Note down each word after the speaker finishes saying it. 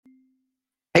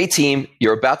Hey team,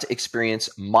 you're about to experience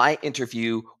my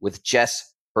interview with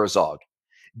Jess Herzog.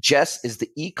 Jess is the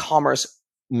e-commerce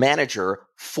manager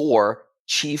for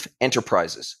Chief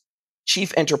Enterprises.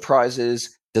 Chief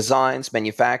Enterprises designs,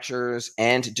 manufactures,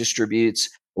 and distributes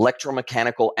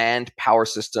electromechanical and power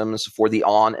systems for the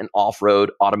on and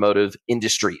off-road automotive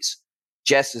industries.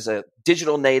 Jess is a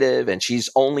digital native, and she's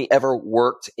only ever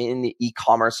worked in the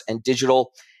e-commerce and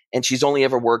digital, and she's only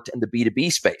ever worked in the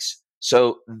B2B space.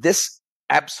 So this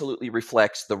absolutely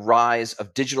reflects the rise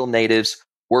of digital natives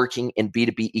working in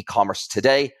B2B e-commerce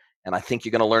today, and I think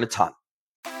you're going to learn a ton.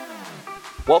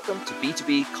 Welcome to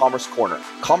B2B Commerce Corner.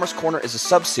 Commerce Corner is a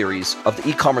sub-series of the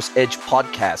E-commerce Edge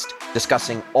podcast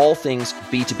discussing all things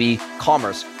B2B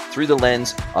commerce through the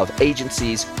lens of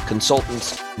agencies,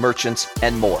 consultants, merchants,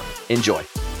 and more. Enjoy.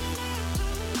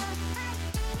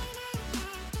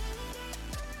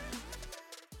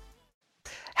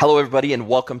 Hello, everybody, and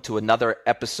welcome to another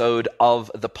episode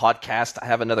of the podcast. I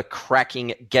have another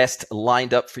cracking guest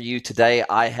lined up for you today.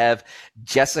 I have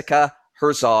Jessica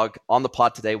Herzog on the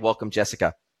pod today. Welcome,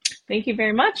 Jessica. Thank you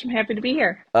very much. I'm happy to be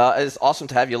here. It's awesome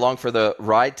to have you along for the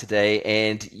ride today.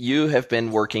 And you have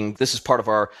been working, this is part of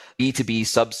our B2B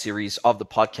sub-series of the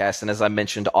podcast. And as I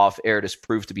mentioned off air, it has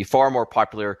proved to be far more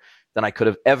popular than I could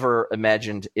have ever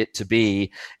imagined it to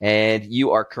be. And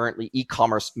you are currently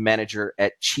e-commerce manager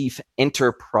at Chief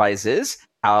Enterprises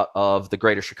out of the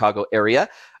greater Chicago area.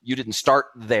 You didn't start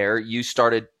there.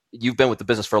 You've been with the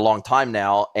business for a long time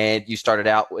now, and you started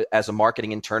out as a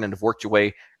marketing intern and have worked your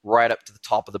way right up to the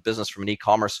top of the business from an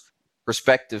e-commerce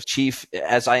perspective. Chief,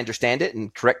 as I understand it,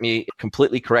 and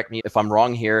completely correct me if I'm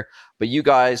wrong here, but you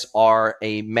guys are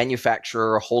a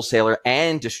manufacturer, wholesaler,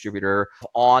 and distributor of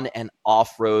on and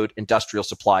off-road industrial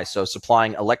supply. So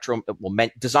supplying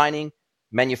designing,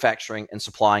 manufacturing, and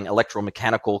supplying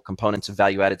electromechanical components and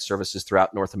value-added services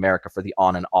throughout North America for the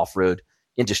on and off-road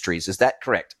industries. Is that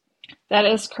correct? That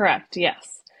is correct,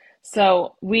 yes.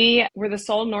 So we're the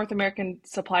sole North American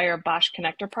supplier of Bosch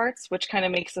connector parts, which kind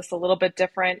of makes us a little bit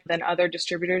different than other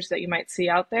distributors that you might see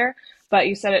out there. But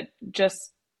you said it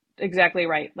just exactly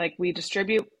right. Like we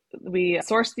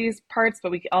source these parts,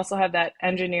 but we also have that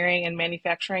engineering and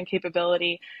manufacturing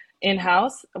capability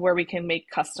in-house where we can make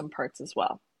custom parts as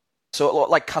well. So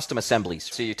like custom assemblies.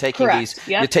 So you're taking Yep.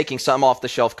 You're taking some off the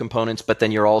shelf components, but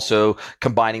then you're also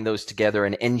combining those together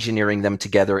and engineering them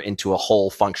together into a whole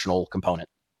functional component.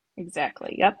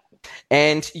 Exactly. Yep.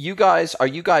 And are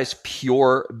you guys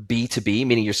pure B2B,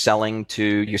 meaning you're selling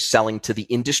to the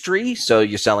industry? So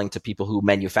you're selling to people who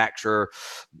manufacture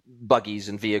buggies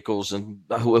and vehicles and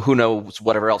who knows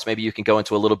whatever else. Maybe you can go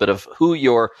into a little bit of who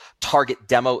your target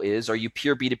demo is. Are you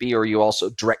pure B2B, or are you also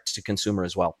direct to consumer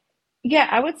as well? Yeah,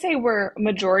 I would say we're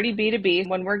majority B2B.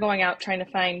 When we're going out trying to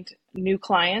find new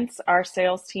clients, our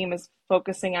sales team is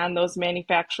focusing on those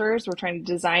manufacturers. We're trying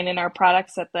to design in our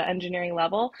products at the engineering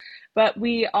level, but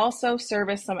we also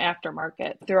service some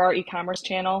aftermarket. Through our e-commerce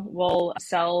channel, we'll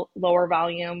sell lower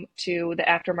volume to the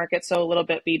aftermarket, so a little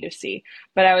bit B2C.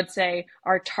 But I would say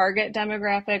our target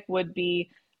demographic would be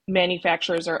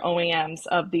manufacturers or OEMs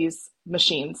of these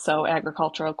machines. So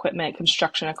agricultural equipment,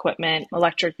 construction equipment,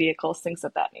 electric vehicles, things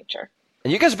of that nature.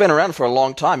 And you guys have been around for a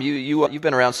long time. You've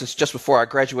been around since just before I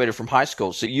graduated from high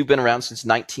school. So you've been around since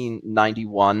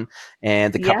 1991,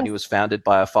 and the company was founded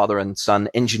by a father and son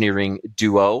engineering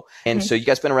duo. And so you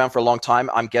guys have been around for a long time.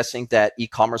 I'm guessing that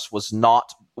e-commerce was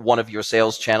not one of your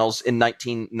sales channels in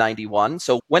 1991.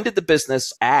 So when did the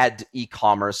business add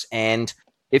e-commerce? And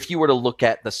if you were to look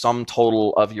at the sum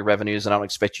total of your revenues, and I don't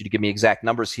expect you to give me exact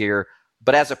numbers here,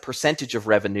 but as a percentage of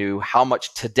revenue, how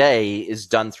much today is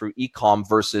done through e-com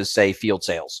versus, say, field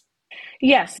sales?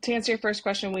 Yes. To answer your first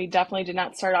question, we definitely did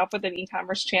not start off with an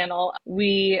e-commerce channel.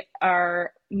 We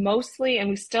are mostly, and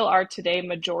we still are today,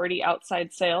 majority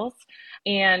outside sales.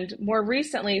 And more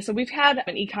recently, so we've had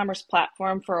an e-commerce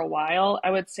platform for a while,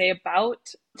 I would say about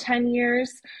 10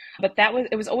 years, but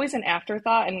it was always an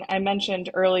afterthought. And I mentioned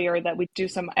earlier that we do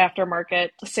some aftermarket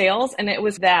sales, and it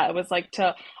was like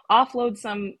to offload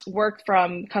some work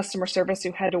from customer service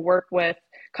who had to work with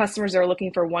customers that are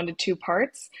looking for 1 to 2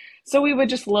 parts. So we would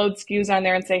just load SKUs on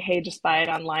there and say, hey, just buy it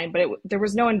online. But there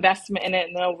was no investment in it,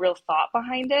 no real thought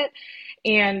behind it.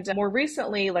 And more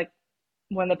recently, like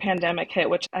when the pandemic hit,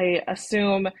 which I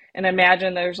assume and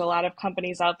imagine there's a lot of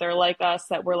companies out there like us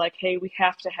that were like, hey, we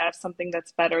have to have something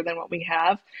that's better than what we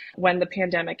have when the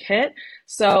pandemic hit.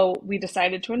 So we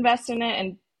decided to invest in it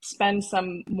and spend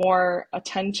some more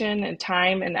attention and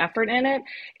time and effort in it.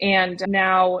 And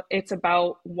now it's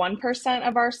about 1%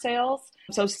 of our sales.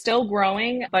 So still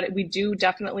growing, but we do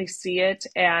definitely see it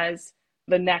as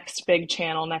the next big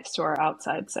channel next to our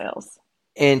outside sales.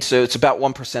 And so it's about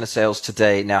 1% of sales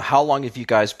today. Now, how long have you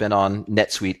guys been on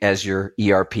NetSuite as your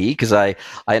ERP? Because I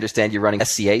understand you're running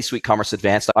SCA, Suite Commerce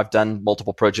Advanced. I've done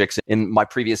multiple projects in my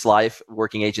previous life,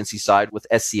 working agency side with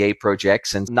SCA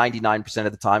projects, and 99%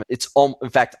 of the time, in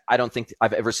fact, I don't think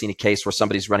I've ever seen a case where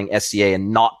somebody's running SCA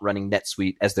and not running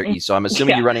NetSuite as their E. So I'm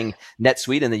assuming you're running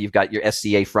NetSuite, and then you've got your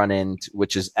SCA front end,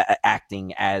 which is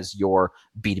acting as your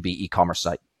B2B e-commerce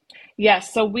site.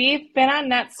 Yes. So we've been on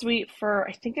NetSuite for,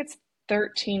 I think it's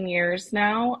 13 years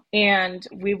now, and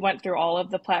we went through all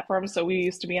of the platforms. So we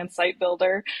used to be on Site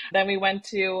Builder, then we went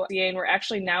to CA, and we're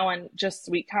actually now on just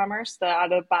Suite Commerce, the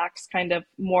out of the box kind of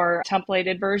more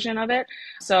templated version of it.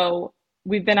 So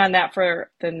we've been on that for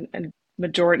the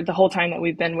majority, the whole time that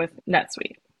we've been with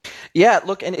NetSuite. Yeah,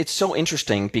 look, and it's so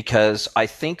interesting because I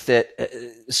think that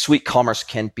Suite Commerce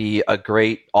can be a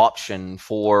great option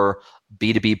for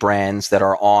B2B brands that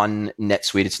are on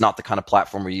NetSuite. It's not the kind of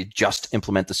platform where you just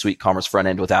implement the Suite Commerce front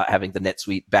end without having the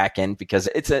NetSuite back end, because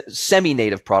it's a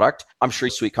semi-native product. I'm sure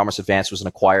Suite Commerce Advanced was an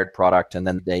acquired product, and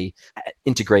then they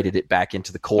integrated it back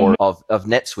into the core of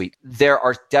NetSuite. There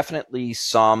are definitely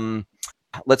some,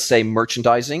 let's say,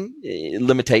 merchandising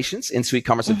limitations in Suite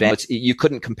Commerce Advanced. You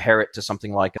couldn't compare it to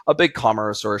something like a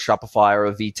BigCommerce or a Shopify or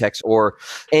a VTEX or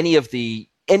any of the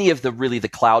really the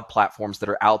cloud platforms that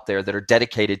are out there that are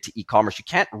dedicated to e-commerce. You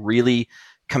can't really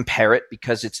compare it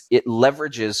because it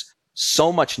leverages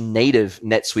so much native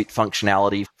NetSuite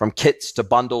functionality, from kits to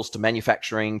bundles to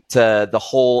manufacturing to the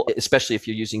whole, especially if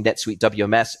you're using NetSuite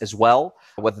WMS as well,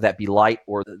 whether that be Lite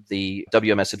or the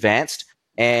WMS Advanced.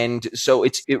 And so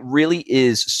it really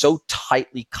is so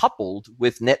tightly coupled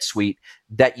with NetSuite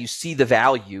that you see the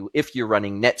value if you're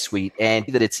running NetSuite, and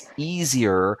that it's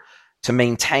easier to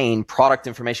maintain product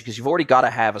information because you've already got to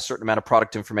have a certain amount of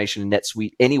product information in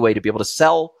NetSuite anyway to be able to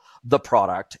sell the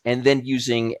product. And then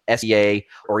using SEA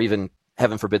or even,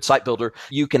 heaven forbid, Site Builder,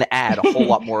 you can add a whole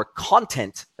lot more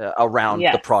content around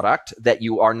the product that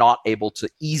you are not able to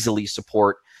easily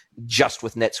support just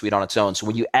with NetSuite on its own. So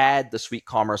when you add the Suite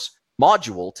Commerce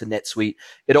module to NetSuite,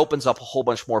 it opens up a whole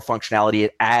bunch more functionality.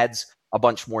 It adds a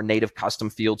bunch more native custom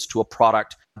fields to a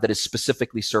product that is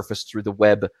specifically surfaced through the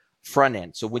web front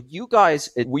end. So when you guys,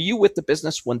 were you with the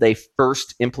business when they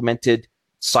first implemented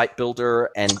Site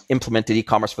Builder and implemented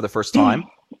e-commerce for the first time?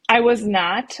 I was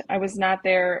not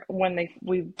there when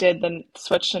we did the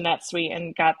switch to NetSuite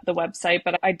and got the website,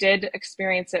 but I did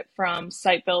experience it from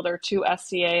Site Builder to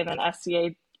SCA and then SCA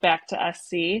back to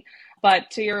SC.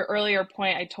 But to your earlier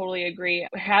point, I totally agree.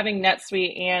 Having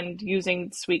NetSuite and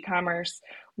using Suite Commerce,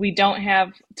 we don't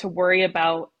have to worry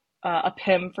about a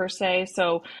PIM per se.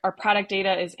 So our product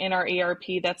data is in our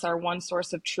ERP. That's our one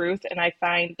source of truth. And I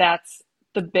find that's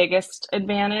the biggest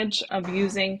advantage of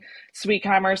using Suite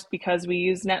Commerce because we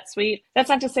use NetSuite. That's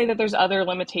not to say that there's other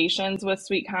limitations with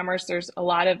Suite Commerce.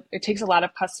 It takes a lot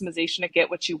of customization to get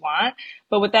what you want.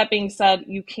 But with that being said,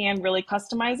 you can really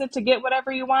customize it to get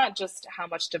whatever you want, just how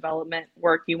much development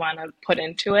work you want to put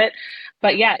into it.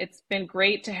 But yeah, it's been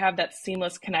great to have that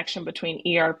seamless connection between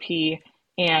ERP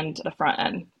and the front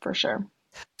end for sure.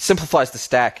 Simplifies the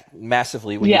stack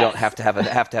massively when you don't have to have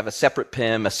a separate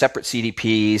PIM, a separate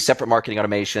CDP, separate marketing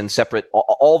automation, separate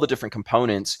all the different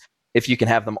components. If you can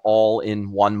have them all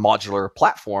in one modular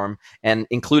platform and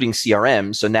including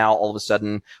CRM. So now all of a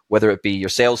sudden, whether it be your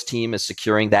sales team is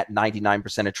securing that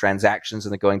 99% of transactions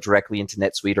and they're going directly into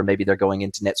NetSuite, or maybe they're going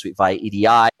into NetSuite via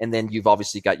EDI. And then you've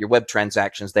obviously got your web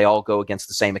transactions. They all go against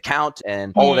the same account,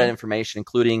 and all of that information,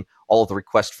 including all of the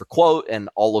request for quote and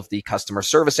all of the customer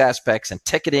service aspects and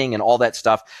ticketing and all that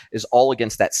stuff, is all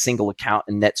against that single account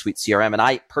in NetSuite CRM. And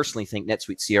I personally think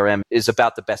NetSuite CRM is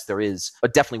about the best there is,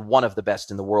 but definitely one of the best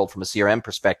in the world from a CRM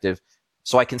perspective.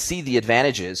 So I can see the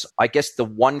advantages. I guess the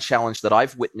one challenge that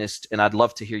I've witnessed, and I'd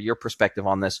love to hear your perspective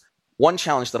on this, one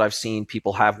challenge that I've seen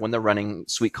people have when they're running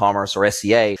Suite Commerce or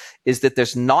SEA is that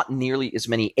there's not nearly as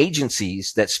many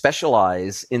agencies that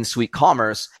specialize in Suite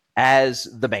Commerce as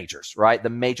the majors, right? The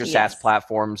major SaaS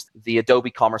platforms, the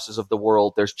Adobe Commerces of the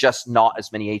world. There's just not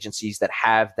as many agencies that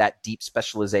have that deep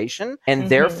specialization. And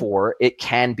therefore, it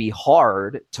can be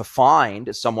hard to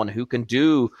find someone who can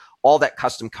do all that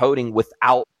custom coding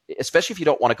without, especially if you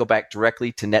don't want to go back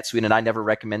directly to NetSuite. And I never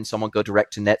recommend someone go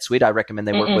direct to NetSuite. I recommend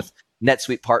they work with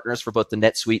NetSuite partners for both the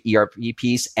NetSuite ERP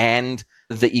piece and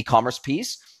the e-commerce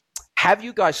piece. Have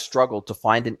you guys struggled to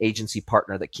find an agency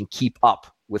partner that can keep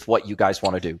up with what you guys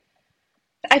want to do?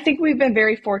 I think we've been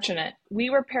very fortunate. we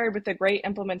were paired with a great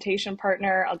implementation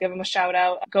partner. I'll give them a shout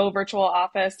out. Go Virtual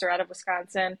Office. They're out of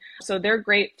Wisconsin. So they're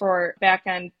great for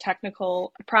back-end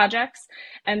technical projects.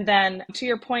 And then to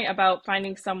your point about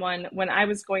finding someone, when I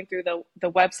was going through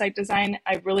the website design,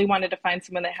 I really wanted to find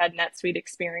someone that had NetSuite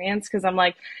experience, because I'm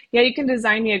like, yeah, you can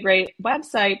design me a great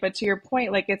website, but to your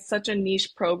point, like, it's such a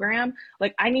niche program.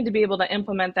 Like, I need to be able to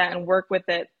implement that and work with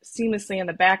it seamlessly in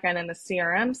the back end and the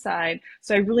CRM side.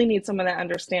 So I really need someone that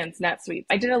understands NetSuite.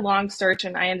 I did a long search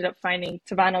and I ended up finding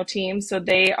Tavano Team. So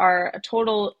they are a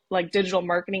total like digital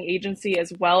marketing agency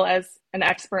as well as an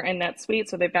expert in NetSuite.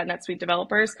 So they've got NetSuite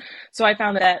developers. So I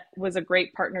found that was a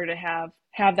great partner to have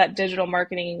that digital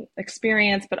marketing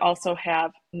experience, but also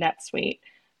have NetSuite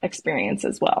experience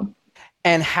as well.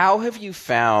 And how have you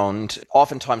found,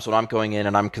 oftentimes when I'm going in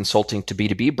and I'm consulting to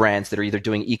B2B brands that are either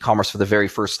doing e-commerce for the very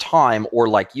first time, or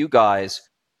like you guys,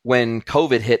 when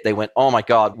COVID hit, they went, oh my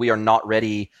God, we are not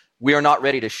ready. We are not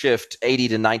ready to shift 80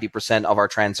 to 90% of our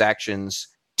transactions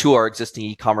to our existing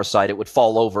e-commerce site. It would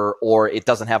fall over, or it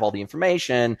doesn't have all the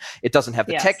information. It doesn't have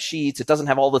the tech sheets. It doesn't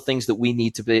have all the things that we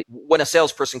need to be. When a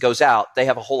salesperson goes out, they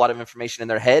have a whole lot of information in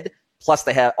their head. Plus,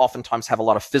 they oftentimes have a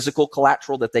lot of physical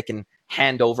collateral that they can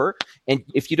hand over. And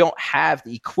if you don't have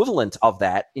the equivalent of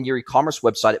that in your e-commerce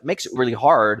website, it makes it really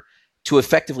hard to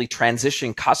effectively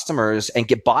transition customers and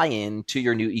get buy-in to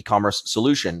your new e-commerce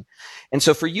solution. And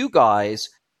so for you guys,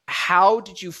 how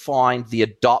did you find the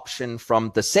adoption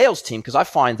from the sales team? Because I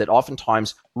find that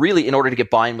oftentimes, really, in order to get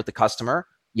buy-in with the customer,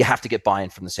 you have to get buy-in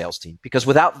from the sales team, because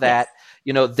without that,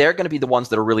 they're going to be the ones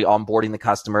that are really onboarding the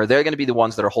customer. They're going to be the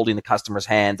ones that are holding the customer's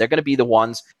hand. They're going to be the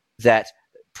ones that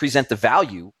present the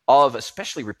value of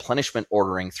especially replenishment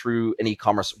ordering through an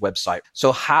e-commerce website.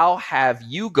 So how have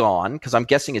you gone? Because I'm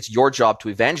guessing it's your job to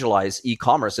evangelize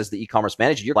e-commerce as the e-commerce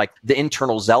manager. You're like the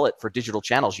internal zealot for digital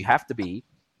channels. You have to be.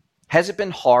 Has it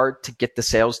been hard to get the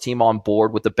sales team on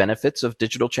board with the benefits of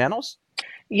digital channels?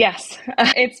 Yes,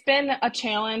 it's been a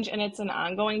challenge, and it's an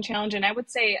ongoing challenge. And I would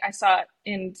say I saw it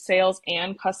in sales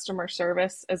and customer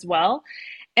service as well.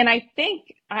 And I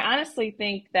honestly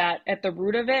think that at the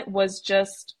root of it was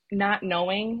just not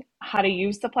knowing how to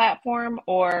use the platform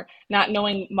or not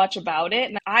knowing much about it.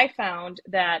 And I found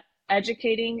that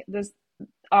educating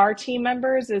our team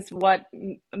members is what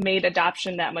made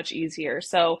adoption that much easier.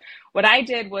 So what I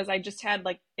did was I just had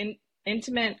like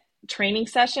intimate training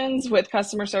sessions with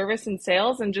customer service and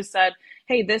sales, and just said,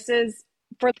 hey, this is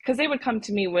because they would come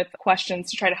to me with questions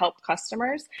to try to help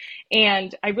customers.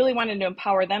 And I really wanted to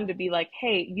empower them to be like,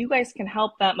 hey, you guys can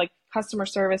help them, like customer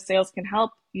service, sales can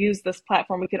help use this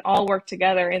platform. We can all work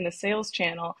together in the sales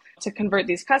channel to convert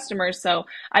these customers. So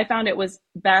I found it was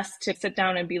best to sit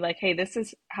down and be like, hey, this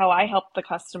is how I help the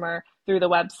customer through the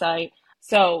website.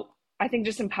 So I think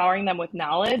just empowering them with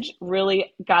knowledge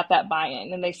really got that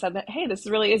buy-in. And they said that, hey, this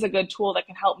really is a good tool that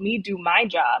can help me do my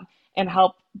job and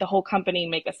help the whole company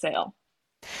make a sale.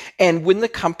 And when the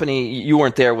company, you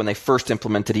weren't there when they first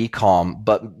implemented e-com,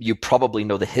 but you probably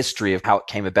know the history of how it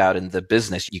came about in the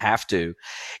business. You have to.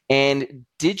 And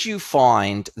did you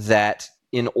find that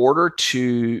in order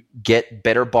to get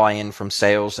better buy-in from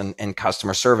sales and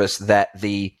customer service, that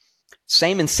the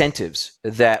same incentives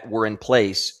that were in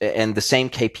place and the same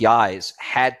KPIs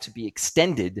had to be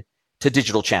extended to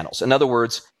digital channels? In other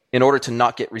words, in order to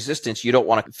not get resistance, you don't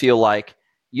want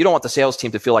the sales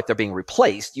team to feel like they're being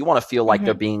replaced. You want to feel like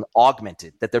they're being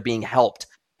augmented, that they're being helped,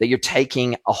 that you're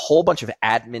taking a whole bunch of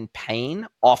admin pain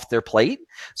off their plate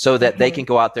so that they can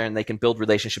go out there and they can build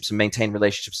relationships and maintain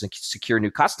relationships and secure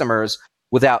new customers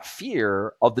without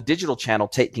fear of the digital channel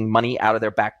taking money out of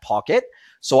their back pocket.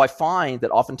 So I find that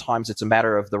oftentimes it's a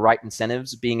matter of the right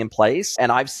incentives being in place.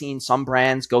 And I've seen some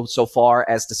brands go so far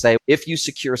as to say, if you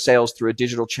secure sales through a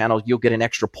digital channel, you'll get an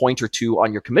extra point or two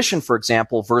on your commission, for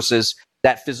example, versus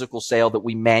that physical sale that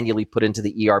we manually put into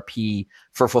the ERP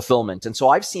for fulfillment. And so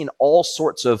I've seen all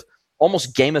sorts of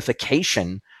almost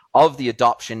gamification of the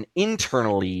adoption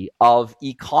internally of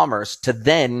e-commerce to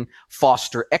then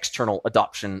foster external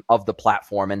adoption of the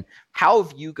platform. And how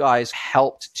have you guys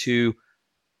helped to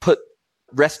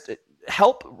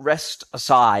help rest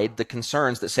aside the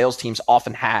concerns that sales teams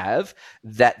often have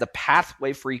that the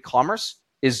pathway for e-commerce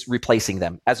is replacing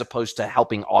them as opposed to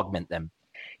helping augment them?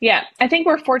 Yeah, I think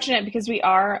we're fortunate because we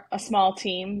are a small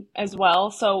team as well.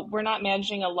 So we're not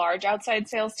managing a large outside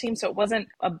sales team. So it wasn't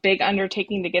a big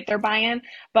undertaking to get their buy-in.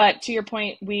 But to your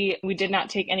point, we did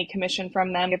not take any commission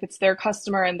from them. If it's their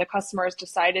customer and the customer has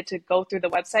decided to go through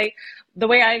the website, the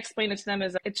way I explain it to them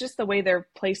is it's just the way they're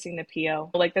placing the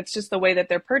PO. Like that's just the way that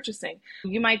they're purchasing.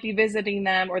 You might be visiting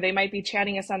them or they might be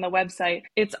chatting us on the website.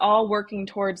 We're all working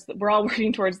towards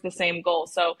the same goal.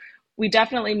 So we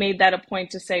definitely made that a point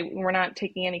to say we're not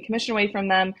taking any commission away from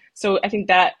them. So I think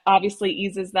that obviously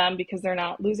eases them because they're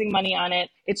not losing money on it.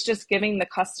 It's just giving the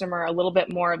customer a little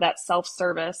bit more of that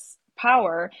self-service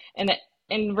power, and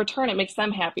in return, it makes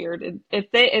them happier.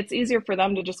 It's easier for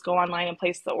them to just go online and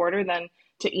place the order than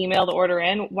to email the order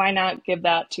in. Why not give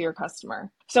that to your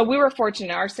customer? So we were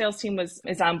fortunate. Our sales team is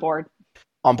on board.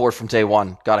 On board from day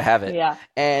one. Got to have it. Yeah.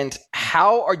 And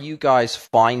how are you guys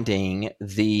finding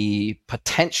the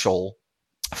potential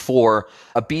for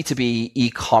a B2B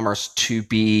e-commerce to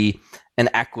be an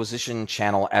acquisition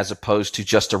channel as opposed to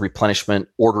just a replenishment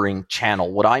ordering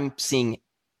channel? What I'm seeing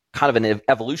kind of an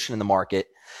evolution in the market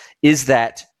is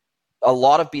that a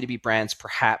lot of B2B brands,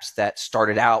 perhaps, that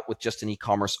started out with just an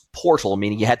e-commerce portal,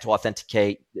 meaning you had to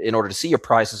authenticate in order to see your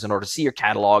prices, in order to see your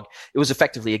catalog. It was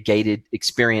effectively a gated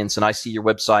experience. And I see your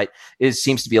website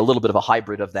seems to be a little bit of a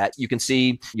hybrid of that. You can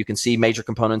see major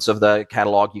components of the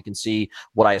catalog. You can see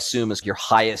what I assume is your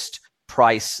highest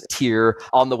price tier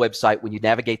on the website when you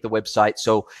navigate the website.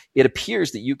 So it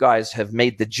appears that you guys have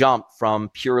made the jump from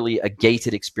purely a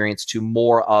gated experience to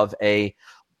more of a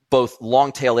both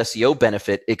long tail SEO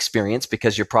benefit experience,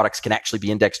 because your products can actually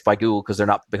be indexed by Google because they're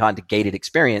not behind a gated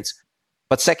experience.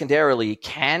 But secondarily,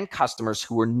 can customers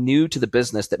who are new to the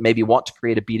business that maybe want to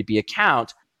create a B2B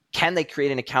account, can they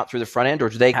create an account through the front end, or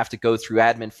do they have to go through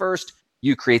admin first?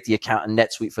 You create the account in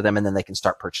NetSuite for them, and then they can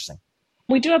start purchasing.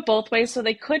 We do it both ways. So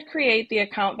they could create the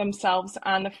account themselves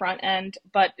on the front end,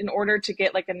 but in order to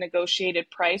get like a negotiated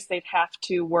price, they'd have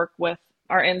to work with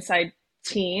our inside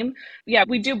team. Yeah,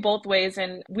 we do both ways.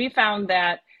 And we found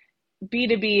that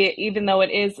B2B, even though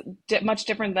it is much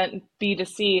different than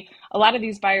B2C, a lot of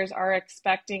these buyers are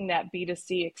expecting that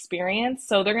B2C experience.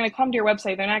 So they're going to come to your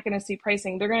website. They're not going to see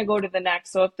pricing. They're going to go to the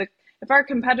next. So if our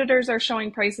competitors are showing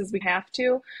prices, we have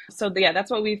to. So yeah, that's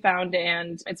what we found,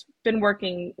 and it's been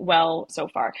working well so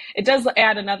far. It does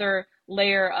add another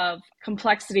layer of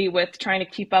complexity with trying to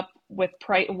keep up with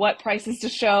what prices to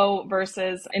show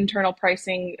versus internal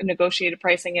pricing. Negotiated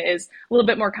pricing is a little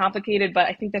bit more complicated, but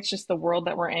I think that's just the world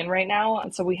that we're in right now,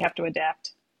 and so we have to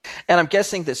adapt. And I'm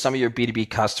guessing that some of your B2B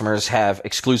customers have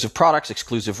exclusive products,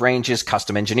 exclusive ranges,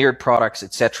 custom engineered products,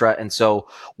 et cetera. And so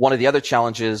one of the other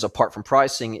challenges, apart from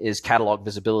pricing, is catalog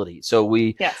visibility. So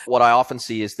what I often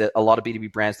see is that a lot of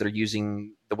B2B brands that are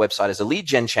using the website as a lead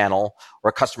gen channel or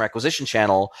a customer acquisition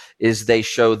channel is they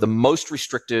show the most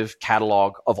restrictive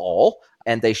catalog of all,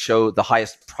 and they show the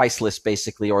highest price list,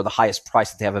 basically, or the highest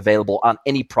price that they have available on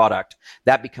any product.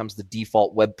 That becomes the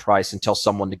default web price until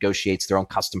someone negotiates their own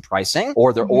custom pricing,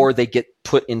 or they get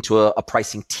put into a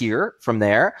pricing tier from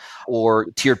there,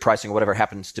 or tiered pricing, or whatever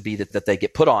happens to be that they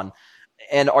get put on.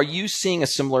 And are you seeing a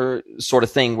similar sort of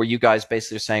thing where you guys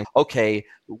basically are saying, okay,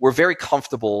 we're very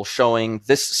comfortable showing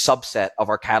this subset of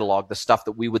our catalog, the stuff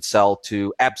that we would sell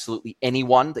to absolutely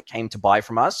anyone that came to buy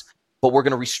from us, but we're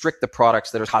going to restrict the products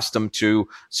that are custom to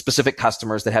specific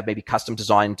customers that have maybe custom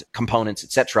designed components,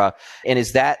 et cetera? And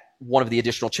is that one of the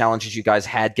additional challenges you guys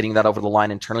had getting that over the line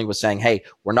internally, was saying, hey,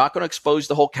 we're not going to expose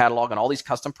the whole catalog and all these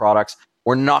custom products.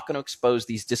 We're not going to expose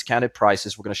these discounted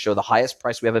prices. We're going to show the highest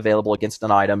price we have available against an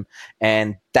item.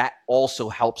 And that also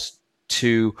helps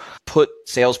to put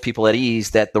salespeople at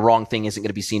ease that the wrong thing isn't going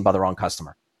to be seen by the wrong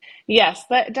customer. Yes,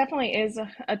 that definitely is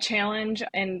a challenge.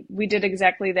 And we did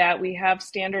exactly that. We have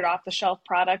standard off-the-shelf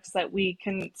products that we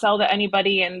can sell to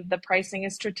anybody, and the pricing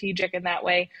is strategic in that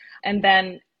way. And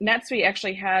then NetSuite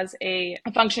actually has a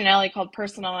functionality called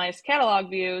personalized catalog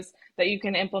views that you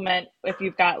can implement if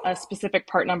you've got a specific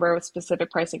part number with specific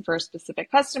pricing for a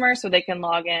specific customer, so they can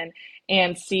log in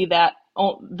and see that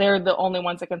they're the only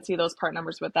ones that can see those part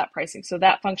numbers with that pricing. So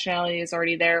that functionality is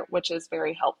already there, which is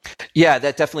very helpful. Yeah,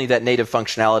 that native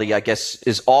functionality, I guess,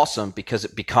 is awesome because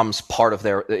it becomes part of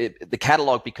the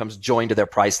catalog becomes joined to their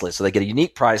price list. So they get a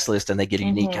unique price list and they get a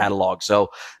unique catalog. So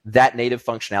that native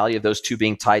functionality of those two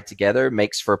being tied together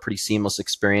makes for a pretty seamless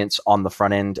experience on the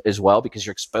front end as well, because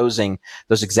you're exposing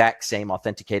those exact same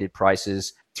authenticated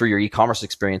prices through your e-commerce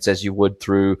experience as you would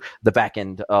through the back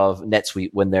end of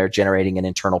NetSuite when they're generating an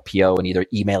internal PO and either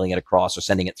emailing it across or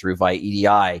sending it through via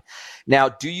EDI. Now,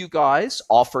 do you guys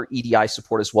offer EDI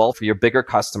support as well for your bigger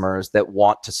customers that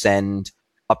want to send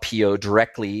a PO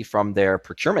directly from their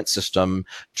procurement system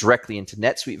directly into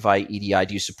NetSuite via EDI?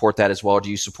 Do you support that as well? Or do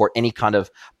you support any kind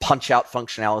of punch-out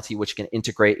functionality which can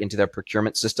integrate into their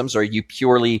procurement systems? Or are you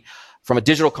purely, from a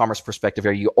digital commerce perspective,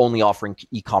 are you only offering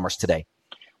e-commerce today?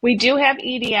 We do have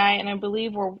EDI, and I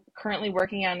believe we're currently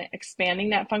working on expanding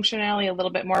that functionality a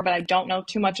little bit more, but I don't know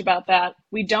too much about that.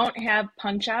 We don't have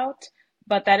punch out,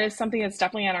 but that is something that's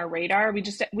definitely on our radar.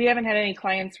 We haven't had any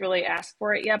clients really ask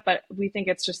for it yet, but we think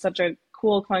it's just such a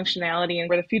cool functionality and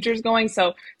where the future is going.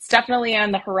 So it's definitely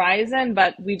on the horizon,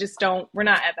 but we're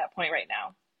not at that point right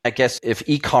now. I guess if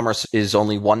e-commerce is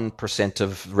only 1%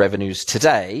 of revenues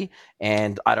today,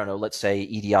 and I don't know, let's say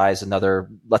EDI is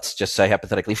another, let's just say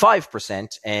hypothetically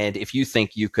 5%. And if you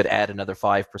think you could add another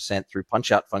 5% through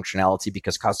punch out functionality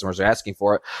because customers are asking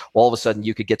for it, well, all of a sudden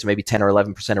you could get to maybe 10 or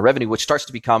 11% of revenue, which starts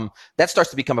to become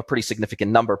a pretty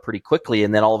significant number pretty quickly.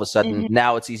 And then all of a sudden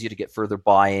now it's easier to get further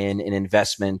buy-in and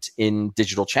investment in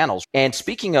digital channels. And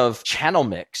speaking of channel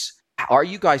mix, are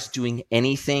you guys doing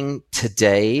anything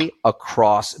today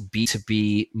across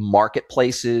B2B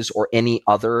marketplaces or any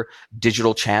other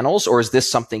digital channels? Or is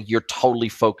this something you're totally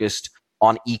focused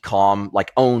on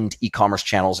like owned e-commerce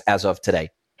channels as of today?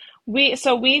 We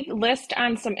list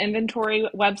on some inventory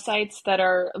websites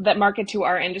that market to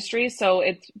our industry. So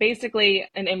it's basically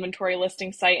an inventory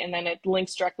listing site, and then it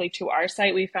links directly to our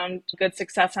site. We found good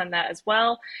success on that as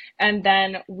well. And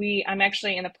then I'm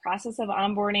actually in the process of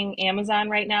onboarding Amazon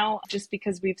right now, just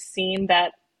because we've seen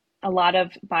that a lot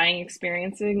of buying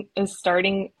experiencing is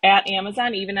starting at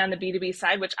Amazon, even on the B2B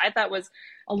side, which I thought was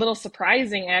a little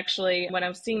surprising actually when I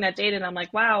was seeing that data, and I'm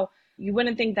like, wow. You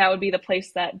wouldn't think that would be the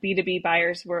place that B2B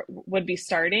buyers would be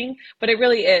starting, but it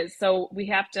really is. So we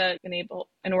have to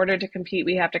in order to compete,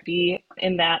 we have to be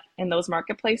in those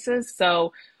marketplaces.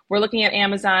 So we're looking at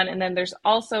Amazon, and then there's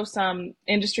also some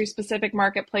industry specific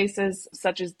marketplaces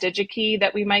such as DigiKey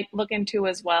that we might look into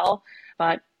as well.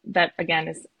 But that again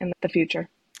is in the future.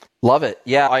 Love it.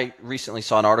 Yeah, I recently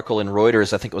saw an article in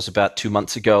Reuters, I think it was about 2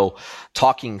 months ago,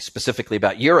 talking specifically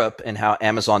about Europe and how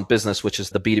Amazon Business, which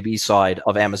is the B2B side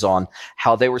of Amazon,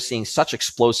 how they were seeing such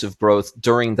explosive growth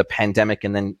during the pandemic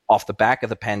and then off the back of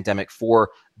the pandemic for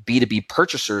B2B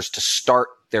purchasers to start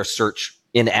their search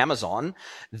in Amazon,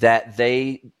 that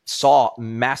they saw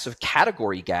massive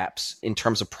category gaps in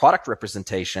terms of product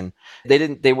representation.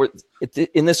 In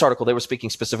this article, they were speaking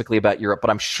specifically about Europe, but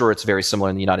I'm sure it's very similar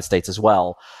in the United States as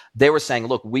well. They were saying,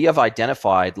 look, we have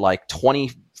identified like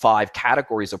 25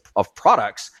 categories of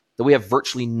products that we have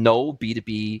virtually no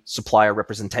B2B supplier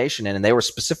representation in. And they were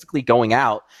specifically going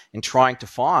out and trying to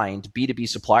find B2B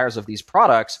suppliers of these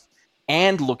products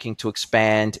and looking to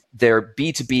expand their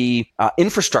B2B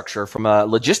infrastructure from a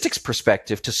logistics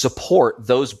perspective to support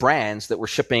those brands that were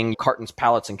shipping cartons,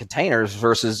 pallets, and containers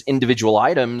versus individual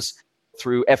items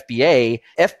through FBA.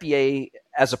 FBA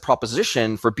as a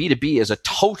proposition for B2B is a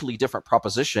totally different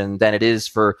proposition than it is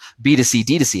for B2C,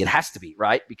 D2C. It has to be,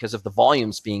 right? Because of the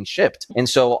volumes being shipped. And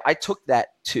so I took that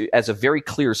as a very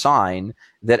clear sign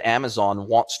that Amazon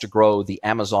wants to grow the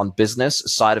Amazon business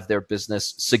side of their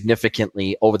business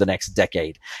significantly over the next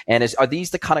decade. And are these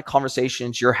the kind of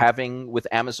conversations you're having with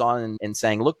Amazon and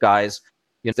saying, look, guys,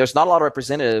 there's not a lot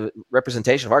of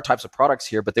representation of our types of products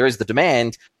here, but there is the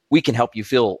demand. We can help you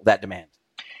fill that demand.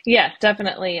 Yeah,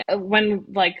 definitely. When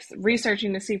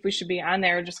researching to see if we should be on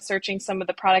there, just searching some of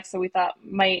the products that we thought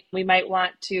we might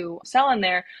want to sell on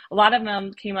there, a lot of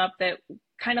them came up that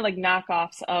kind of like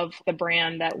knockoffs of the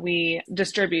brand that we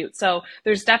distribute. So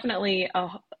there's definitely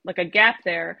a gap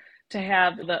there to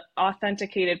have the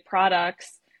authenticated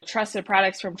products, trusted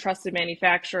products from trusted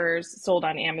manufacturers sold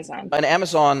on Amazon. And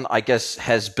Amazon, I guess,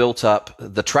 has built up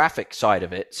the traffic side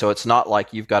of it. So it's not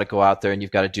like you've got to go out there and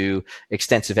you've got to do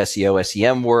extensive SEO,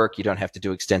 SEM work. You don't have to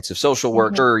do extensive social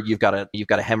work. Sure, you've got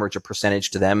to hemorrhage a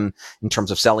percentage to them in terms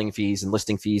of selling fees and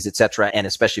listing fees, et cetera. And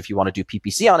especially if you want to do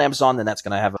PPC on Amazon, then that's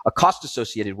going to have a cost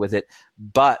associated with it.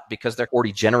 But because they're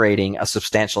already generating a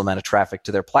substantial amount of traffic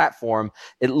to their platform,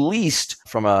 at least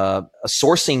from a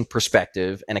sourcing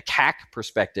perspective and a CAC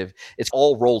perspective, it's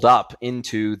all rolled up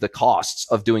into the costs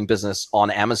of doing business on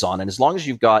Amazon. And as long as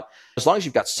you've got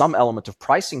some element of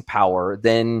pricing power,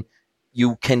 then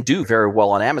you can do very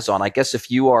well on Amazon. I guess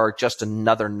if you are just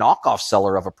another knockoff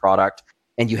seller of a product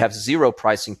and you have zero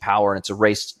pricing power and it's a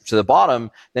race to the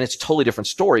bottom, then it's a totally different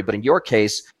story. But in your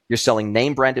case, you're selling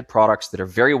name branded products that are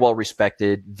very well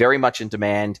respected, very much in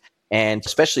demand. And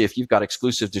especially if you've got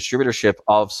exclusive distributorship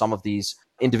of some of these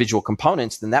individual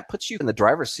components, then that puts you in the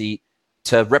driver's seat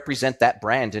to represent that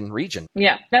brand in region.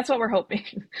 Yeah, that's what we're hoping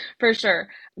for sure.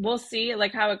 We'll see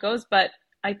how it goes, but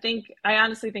I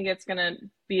honestly think it's going to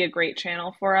be a great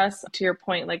channel for us. To your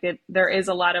point, there is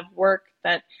a lot of work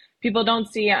that people don't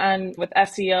see with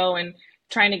SEO and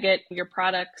trying to get your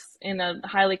products in a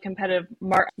highly competitive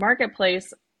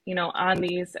marketplace, on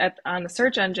the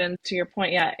search engine. To your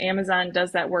point, yeah, Amazon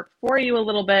does that work for you a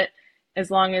little bit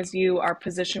as long as you are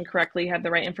positioned correctly, have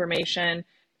the right information,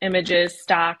 images,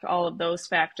 stock, all of those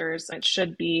factors. It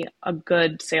should be a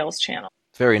good sales channel.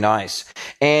 Very nice.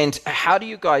 And how do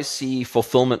you guys see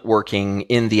fulfillment working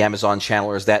in the Amazon channel,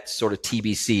 or is that sort of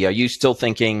TBC? Are you still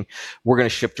thinking we're going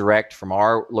to ship direct from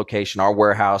our location, our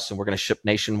warehouse, and we're going to ship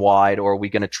nationwide, or are we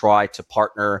going to try to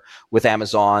partner with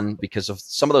Amazon because of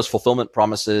some of those fulfillment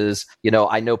promises?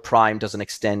 I know Prime doesn't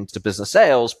extend to business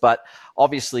sales, but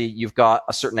obviously you've got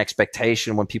a certain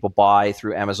expectation when people buy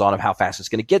through Amazon of how fast it's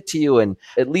going to get to you, and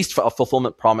at least for a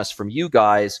fulfillment promise from you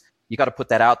guys, you got to put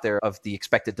that out there of the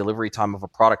expected delivery time of a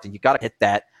product, and you got to hit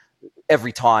that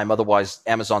every time. Otherwise,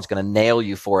 Amazon's going to nail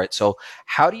you for it. So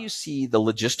how do you see the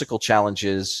logistical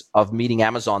challenges of meeting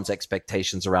Amazon's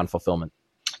expectations around fulfillment?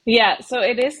 Yeah, so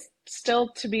it is still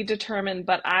to be determined,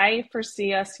 but I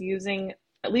foresee us using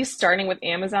at least starting with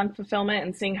Amazon fulfillment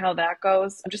and seeing how that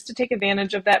goes, just to take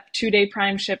advantage of that 2-day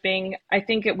Prime shipping. I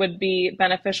think it would be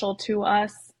beneficial to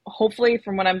us, hopefully,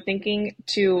 from what I'm thinking,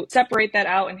 to separate that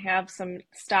out and have some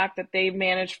stock that they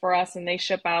manage for us and they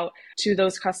ship out to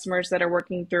those customers that are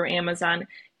working through Amazon.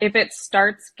 If it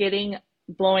starts getting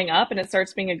blowing up and it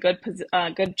starts being a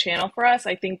good channel for us,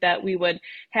 I think that we would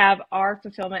have our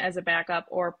fulfillment as a backup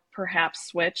or perhaps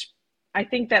switch. I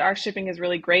think that our shipping is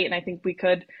really great, and I think we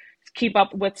could keep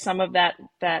up with some of that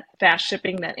fast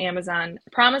shipping that Amazon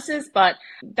promises, but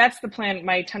that's the plan.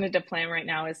 My tentative plan right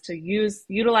now is to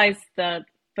utilize the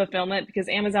fulfillment, because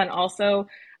Amazon also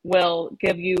will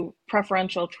give you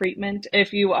preferential treatment.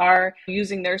 If you are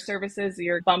using their services,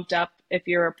 you're bumped up. If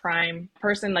you're a Prime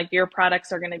person, like, your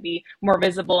products are going to be more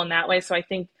visible in that way. So I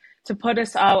think to put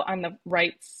us out on the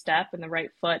right step and the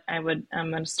right foot, I'm going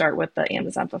to start with the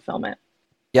Amazon fulfillment.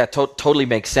 Yeah, totally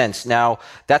makes sense. Now,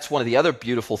 that's one of the other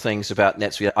beautiful things about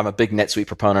NetSuite. I'm a big NetSuite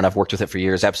proponent. I've worked with it for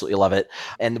years. Absolutely love it.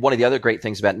 And one of the other great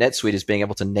things about NetSuite is being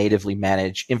able to natively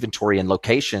manage inventory and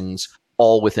locations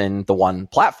all within the one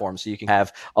platform. So you can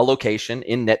have a location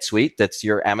in NetSuite that's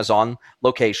your Amazon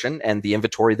location, and the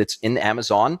inventory that's in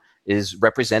Amazon is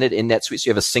represented in NetSuite. So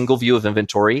you have a single view of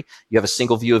inventory. You have a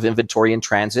single view of inventory in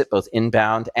transit, both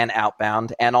inbound and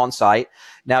outbound and on site.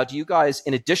 Now, do you guys,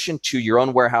 in addition to your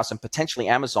own warehouse and potentially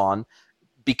Amazon,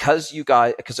 because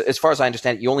as far as I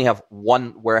understand it, you only have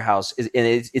one warehouse, and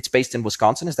it's based in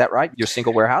Wisconsin, is that right? Your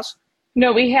single warehouse?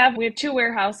 No, we have 2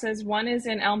 warehouses. One is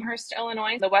in Elmhurst,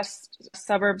 Illinois, the west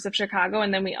suburbs of Chicago,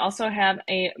 and then we also have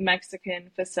a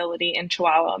Mexican facility in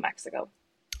Chihuahua, Mexico.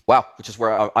 Wow, which is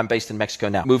where I'm based in Mexico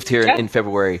now. Moved here in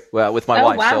February with my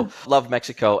wife. Wow. So love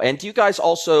Mexico. And do you guys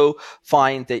also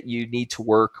find that you need to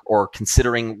work or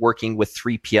considering working with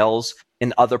 3PLs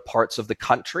in other parts of the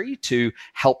country to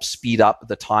help speed up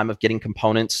the time of getting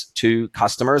components to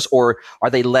customers? Or are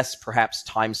they less perhaps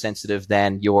time sensitive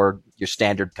than your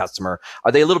standard customer?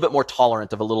 Are they a little bit more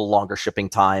tolerant of a little longer shipping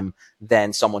time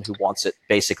than someone who wants it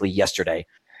basically yesterday?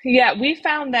 Yeah, we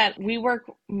found that we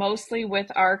work mostly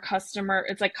with our customer.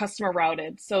 It's like customer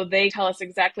routed. So they tell us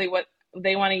exactly what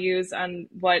they want to use on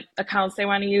what accounts they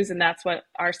want to use. And that's what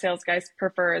our sales guys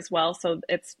prefer as well. So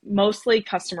it's mostly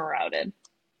customer routed.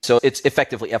 So it's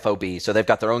effectively FOB. So they've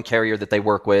got their own carrier that they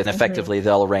work with. And effectively,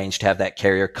 they'll arrange to have that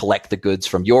carrier collect the goods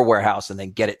from your warehouse and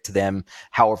then get it to them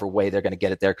however way they're going to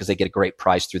get it there, because they get a great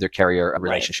price through their carrier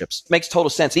relationships. Right. Makes total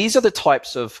sense. These are the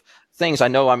types of things. I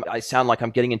know I sound like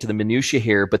I'm getting into the minutia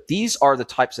here, but these are the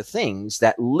types of things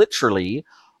that literally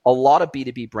a lot of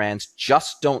B2B brands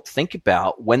just don't think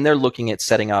about when they're looking at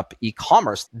setting up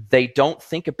e-commerce. They don't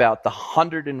think about the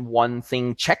 101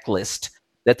 thing checklist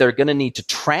that they're going to need to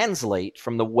translate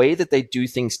from the way that they do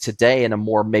things today in a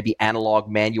more maybe analog,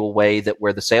 manual way, that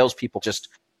where the salespeople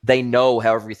they know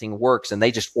how everything works and they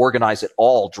just organize it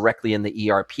all directly in the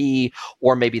ERP,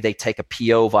 or maybe they take a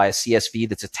PO via CSV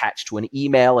that's attached to an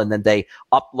email and then they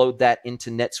upload that into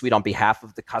NetSuite on behalf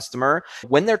of the customer.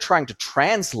 When they're trying to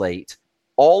translate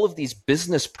all of these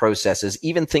business processes,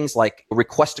 even things like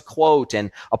request a quote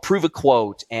and approve a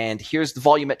quote, and here's the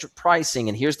volumetric pricing,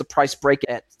 and here's the price break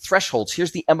at thresholds,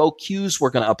 here's the MOQs we're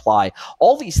going to apply,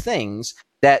 all these things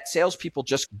that salespeople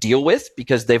just deal with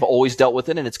because they've always dealt with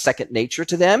it and it's second nature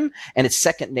to them. And it's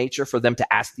second nature for them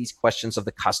to ask these questions of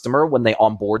the customer when they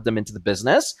onboard them into the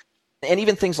business. And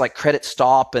even things like credit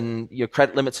stop and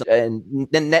credit limits and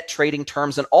net trading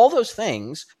terms and all those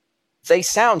things, they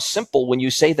sound simple when you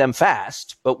say them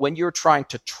fast, but when you're trying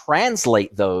to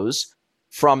translate those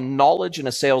from knowledge in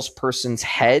a salesperson's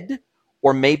head,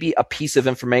 or maybe a piece of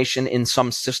information in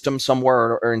some system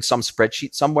somewhere or in some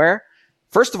spreadsheet somewhere,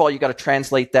 first of all, you got to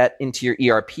translate that into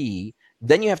your ERP.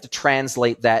 Then you have to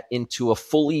translate that into a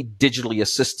fully digitally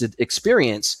assisted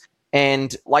experience.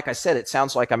 And like I said, it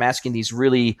sounds like I'm asking these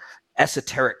really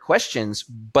esoteric questions,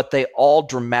 but they all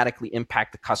dramatically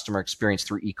impact the customer experience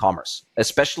through e-commerce,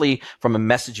 especially from a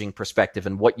messaging perspective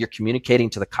and what you're communicating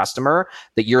to the customer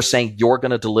that you're saying you're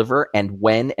going to deliver and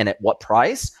when and at what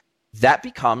price. That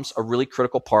becomes a really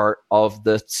critical part of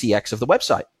the CX of the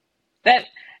website. That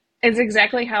is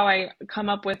exactly how I come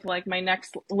up with like my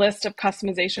next list of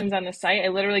customizations on the site. I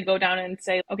literally go down and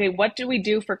say, okay, what do we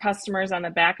do for customers on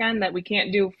the back end that we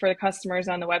can't do for the customers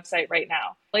on the website right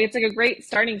now? Like, it's like a great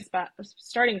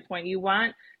starting point. You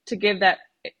want to give that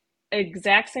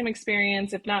exact same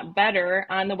experience, if not better,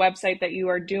 on the website that you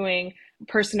are doing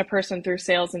person to person through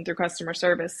sales and through customer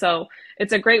service. So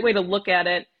it's a great way to look at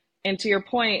it. And to your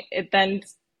point, it then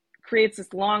creates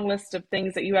this long list of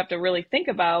things that you have to really think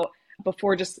about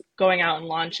before just going out and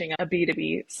launching a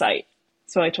B2B site.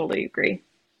 So I totally agree.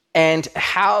 And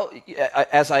how,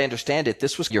 as I understand it,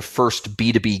 this was your first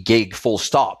B2B gig, full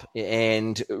stop.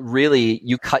 And really,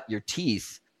 you cut your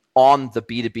teeth on the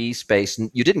B2B space.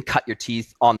 You didn't cut your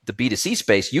teeth on the B2C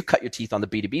space. You cut your teeth on the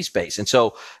B2B space. And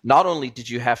so not only did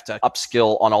you have to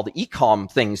upskill on all the e-com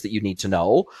things that you need to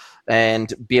know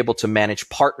and be able to manage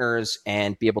partners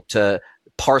and be able to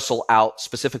parcel out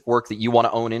specific work that you want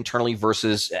to own internally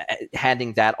versus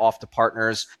handing that off to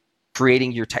partners,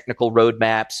 creating your technical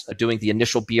roadmaps, doing the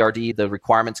initial BRD, the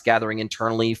requirements gathering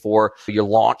internally for your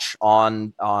launch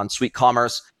on Suite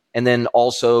Commerce, and then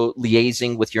also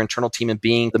liaising with your internal team and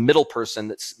being the middle person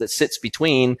that sits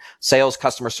between sales,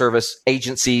 customer service,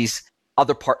 agencies,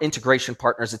 other integration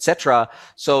partners, etc.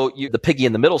 So you the piggy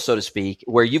in the middle, so to speak,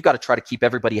 where you've got to try to keep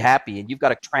everybody happy and you've got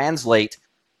to translate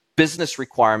business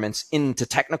requirements into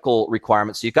technical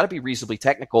requirements. So you've got to be reasonably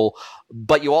technical,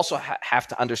 but you also have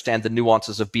to understand the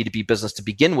nuances of B2B business to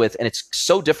begin with. And it's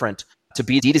so different to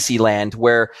B2C land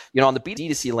where, on the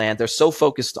B2C land, they're so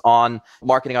focused on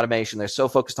marketing automation. They're so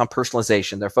focused on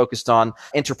personalization. They're focused on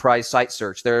enterprise site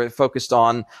search. They're focused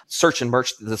on search and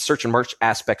merch. The search and merch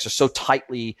aspects are so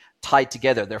tightly tied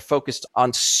together. They're focused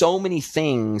on so many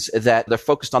things that they're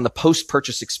focused on the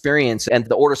post-purchase experience and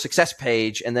the order success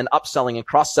page and then upselling and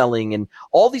cross-selling and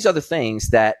all these other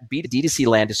things that B2C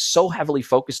land is so heavily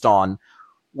focused on.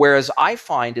 Whereas I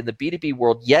find in the B2B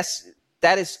world, yes,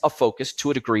 that is a focus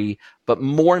to a degree, but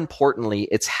more importantly,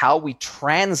 it's how we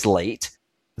translate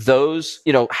those,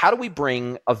 how do we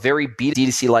bring a very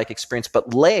B2C-like experience,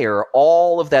 but layer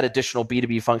all of that additional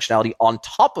B2B functionality on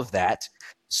top of that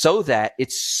so that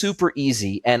it's super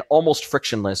easy and almost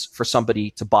frictionless for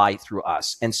somebody to buy through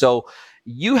us. And so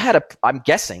you had I'm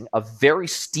guessing, a very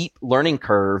steep learning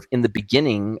curve in the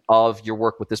beginning of your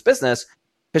work with this business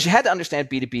because you had to understand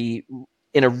B2B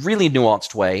in a really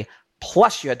nuanced way.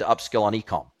 Plus, you had to upskill on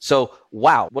e-com. So,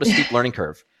 wow, what a steep learning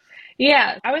curve.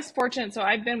 Yeah, I was fortunate. So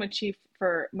I've been with Chief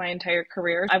for my entire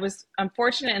career. I'm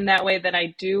fortunate in that way that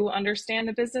I do understand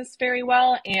the business very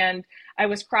well. And I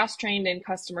was cross-trained in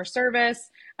customer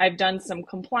service. I've done some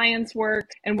compliance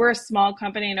work, and we're a small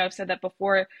company. I know I've said that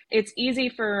before. It was easy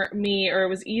for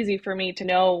me to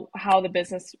know how the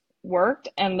business worked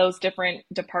and those different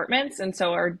departments. And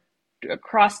so our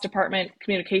cross-department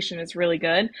communication is really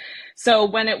good. So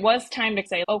when it was time to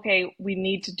say, okay, we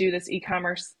need to do this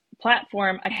e-commerce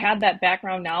platform, I had that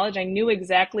background knowledge. I knew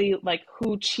exactly like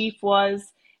who Chief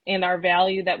was and our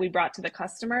value that we brought to the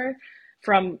customer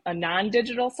from a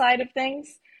non-digital side of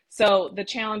things. So the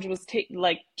challenge was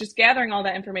just gathering all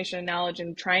that information and knowledge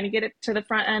and trying to get it to the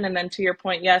front end. And then to your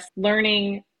point, yes,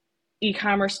 learning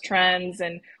e-commerce trends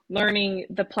and learning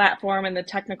the platform and the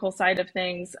technical side of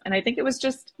things. And I think it was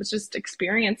just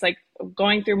experience, like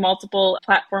going through multiple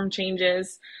platform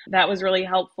changes. That was really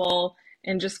helpful.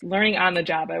 And just learning on the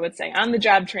job, I would say. On the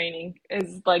job training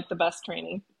is like the best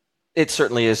training. It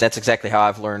certainly is. That's exactly how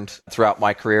I've learned throughout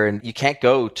my career. And you can't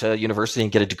go to university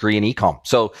and get a degree in e-com.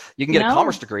 So you can get a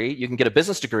commerce degree, you can get a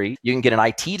business degree, you can get an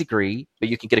IT degree, but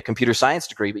you can get a computer science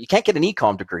degree, but you can't get an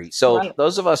e-com degree. So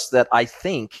those of us that I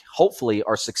think hopefully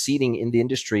are succeeding in the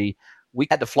industry, we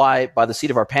had to fly by the seat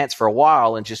of our pants for a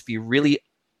while and just be really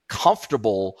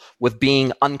comfortable with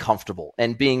being uncomfortable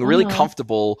and being really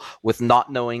comfortable with not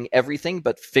knowing everything,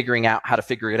 but figuring out how to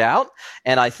figure it out.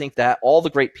 And I think that all the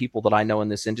great people that I know in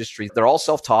this industry, they're all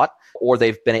self-taught, or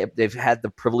they've had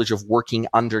the privilege of working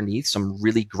underneath some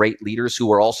really great leaders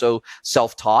who are also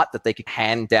self-taught that they could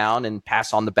hand down and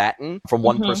pass on the baton from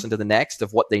one person to the next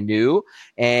of what they knew.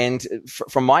 And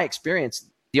from my experience,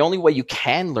 the only way you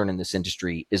can learn in this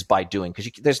industry is by doing,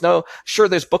 because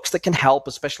there's books that can help,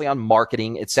 especially on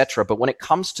marketing, etc. But when it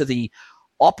comes to the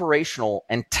operational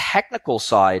and technical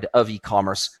side of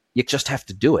e-commerce, you just have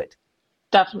to do it.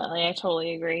 Definitely. I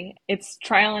totally agree. It's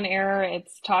trial and error.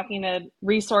 It's talking to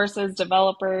resources,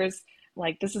 developers,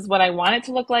 like, this is what I want it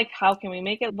to look like. How can we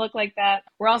make it look like that?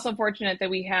 We're also fortunate that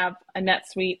we have a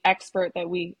NetSuite expert that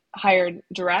we hired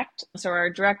direct. So our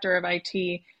director of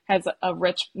IT has a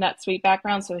rich NetSuite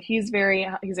background. So he's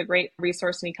a great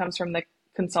resource, and he comes from the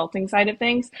consulting side of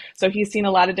things. So he's seen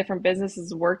a lot of different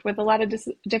businesses, worked with a lot of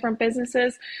different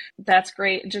businesses. That's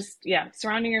great. Just, yeah,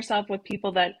 surrounding yourself with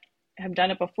people that have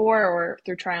done it before or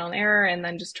through trial and error, and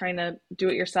then just trying to do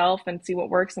it yourself and see what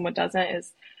works and what doesn't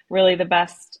is really the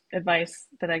best advice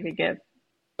that I could give.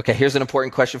 Okay, here's an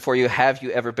important question for you. Have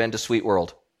you ever been to Sweet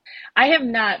World? I have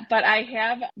not, but I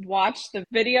have watched the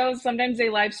videos. Sometimes they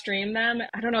live stream them.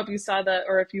 I don't know if you saw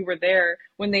or if you were there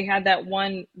when they had that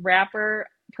one rapper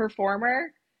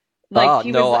performer. Like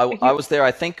I was there.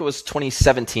 I think it was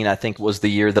 2017, I think was the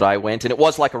year that I went. And it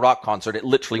was like a rock concert. It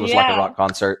literally was like a rock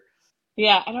concert.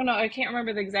 Yeah, I don't know. I can't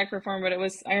remember the exact performer,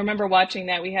 but I remember watching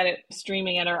that. We had it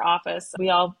streaming at our office. We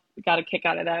all got a kick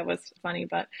out of that. It was funny,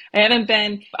 but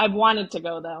I've wanted to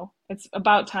go though. It's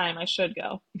about time. I should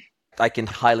go. I can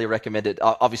highly recommend it.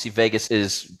 Obviously, Vegas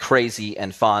is crazy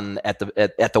and fun. At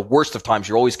the worst of times,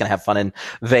 you're always going to have fun in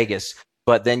Vegas.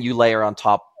 But then you layer on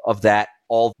top of that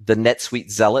all the NetSuite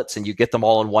zealots, and you get them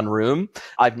all in one room.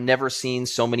 I've never seen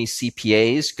so many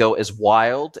CPAs go as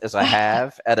wild as I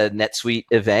have at a NetSuite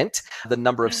event. The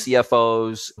number of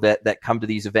CFOs that come to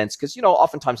these events, because,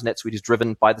 oftentimes NetSuite is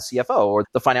driven by the CFO or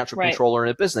the financial controller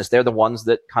in a business. They're the ones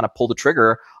that kind of pull the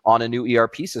trigger on a new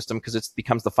ERP system because it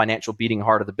becomes the financial beating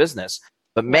heart of the business.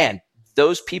 But man,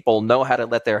 those people know how to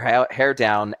let their hair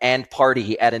down and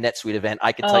party at a NetSuite event.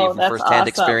 I can tell you from firsthand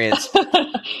experience.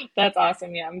 That's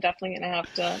awesome. Yeah, I'm definitely going to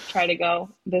have to try to go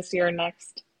this year or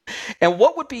next. And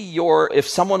what would be if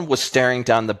someone was staring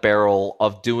down the barrel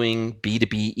of doing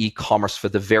B2B e-commerce for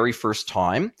the very first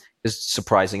time? Because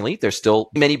surprisingly, there's still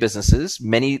many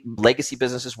legacy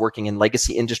businesses working in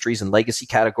legacy industries and legacy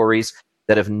categories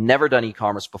that have never done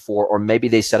e-commerce before, or maybe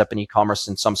they set up an e-commerce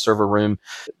in some server room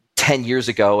 10 years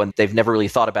ago and they've never really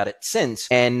thought about it since.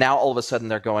 And now all of a sudden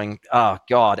they're going, oh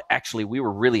God, actually we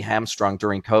were really hamstrung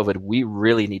during COVID. We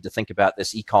really need to think about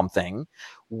this e-com thing.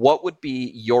 What would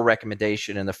be your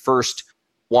recommendation in the first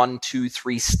 1, 2,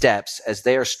 3 steps as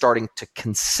they are starting to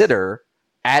consider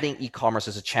adding e-commerce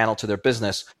as a channel to their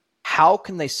business? How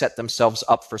can they set themselves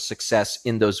up for success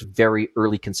in those very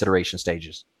early consideration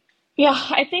stages? Yeah,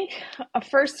 I think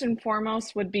first and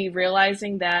foremost would be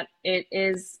realizing that it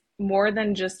is more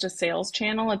than just a sales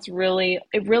channel. It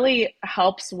really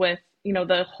helps with,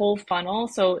 the whole funnel.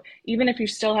 So even if you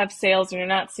still have sales and you're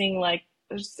not seeing like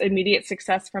immediate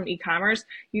success from e-commerce,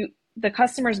 the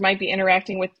customers might be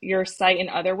interacting with your site in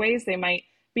other ways. They might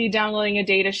be downloading a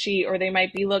data sheet, or they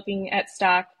might be looking at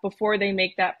stock before they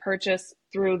make that purchase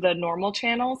through the normal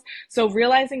channels. So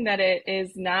realizing that it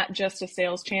is not just a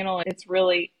sales channel, it's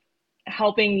really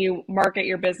helping you market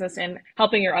your business and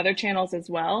helping your other channels as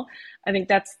well. I think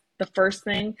that's the first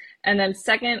thing. And then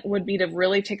second would be to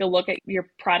really take a look at your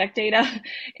product data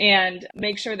and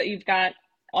make sure that you've got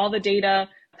all the data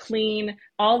clean,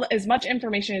 as much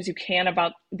information as you can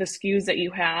about the SKUs that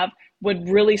you have would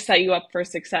really set you up for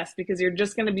success, because you're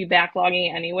just going to be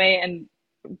backlogging anyway. And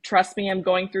trust me, I'm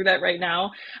going through that right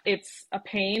now. It's a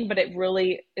pain, but it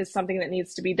really is something that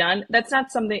needs to be done. That's not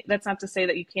to say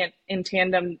that you can't in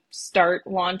tandem start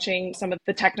launching some of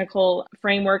the technical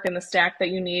framework and the stack that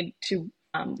you need to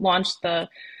launch the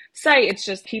site. It's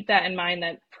just keep that in mind,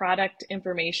 that product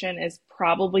information is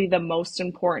probably the most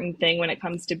important thing when it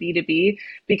comes to B2B,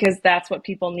 because that's what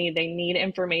people need. They need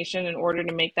information in order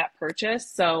to make that purchase.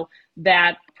 So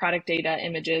that product data,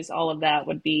 images, all of that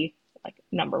would be like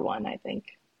number one, I think.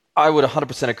 I would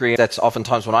 100% agree. That's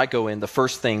oftentimes when I go in, the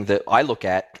first thing that I look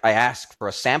at, I ask for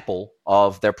a sample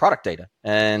of their product data.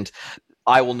 And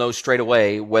I will know straight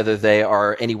away whether they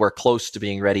are anywhere close to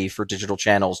being ready for digital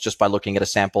channels just by looking at a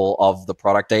sample of the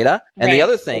product data. And the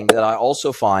other thing that I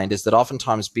also find is that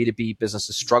oftentimes B2B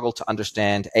businesses struggle to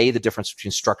understand, the difference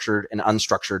between structured and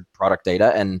unstructured product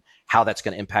data and how that's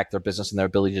going to impact their business and their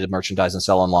ability to merchandise and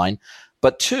sell online.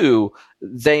 But 2,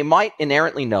 they might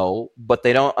inherently know, but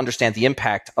they don't understand the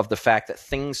impact of the fact that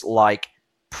things like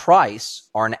price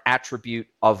are an attribute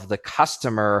of the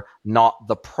customer, not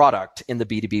the product in the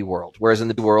B2B world. Whereas in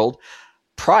the world,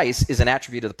 price is an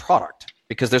attribute of the product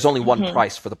because there's only one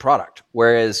price for the product.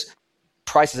 Whereas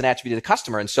price is an attribute of the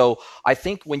customer. And so I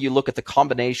think when you look at the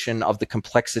combination of the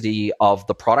complexity of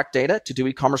the product data to do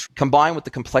e-commerce, combined with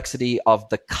the complexity of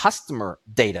the customer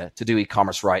data to do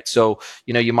e-commerce right. So,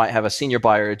 you might have a senior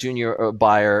buyer, a junior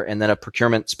buyer, and then a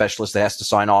procurement specialist that has to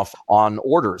sign off on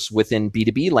orders within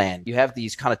B2B land. You have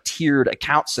these kind of tiered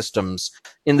account systems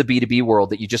in the B2B world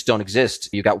that you just don't exist.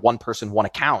 You got one person, one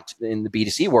account in the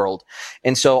B2C world.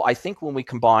 And so I think when we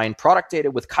combine product data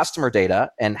with customer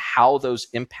data and how those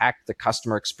impact the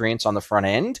customer experience on the front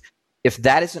end, if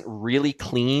that isn't really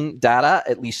clean data,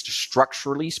 at least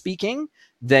structurally speaking,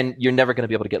 then you're never going to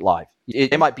be able to get live.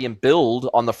 They might be in build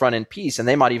on the front end piece, and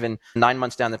they might even 9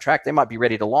 months down the track, they might be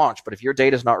ready to launch. But if your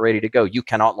data is not ready to go, you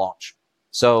cannot launch.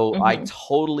 So I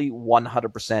totally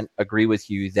 100% agree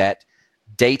with you that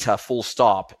data, full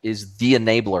stop, is the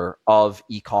enabler of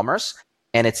e-commerce.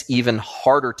 And it's even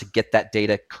harder to get that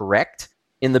data correct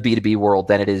in the B2B world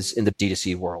than it is in the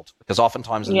D2C world. Because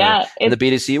oftentimes in the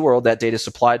B2C world, that data is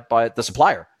supplied by the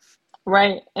supplier.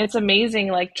 Right. It's amazing,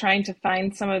 like trying to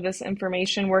find some of this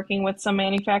information working with some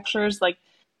manufacturers. Like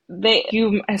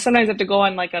you sometimes have to go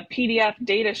on like a PDF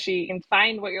data sheet and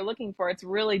find what you're looking for. It's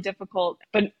really difficult.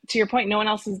 But to your point, no one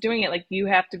else is doing it. Like you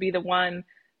have to be the one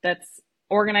that's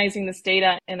organizing this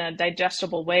data in a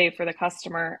digestible way for the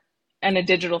customer in a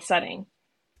digital setting.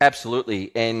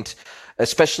 Absolutely. And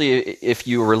especially if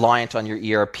you're reliant on your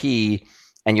ERP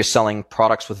and you're selling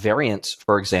products with variants,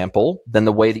 for example, then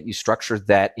the way that you structure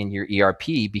that in your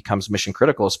ERP becomes mission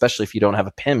critical, especially if you don't have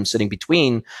a PIM sitting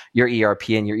between your ERP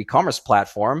and your e-commerce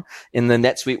platform. In the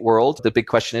NetSuite world, the big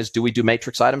question is, do we do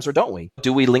matrix items or don't we?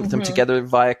 Do we link them together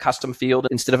via custom field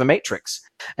instead of a matrix?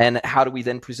 And how do we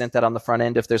then present that on the front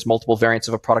end if there's multiple variants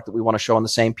of a product that we want to show on the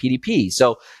same PDP?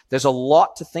 So there's a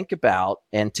lot to think about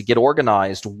and to get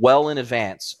organized well in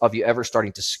advance of you ever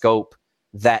starting to scope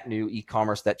that new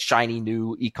e-commerce, that shiny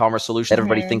new e-commerce solution that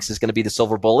everybody thinks is going to be the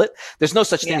silver bullet. There's no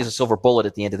such thing as a silver bullet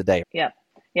at the end of the day. Yeah.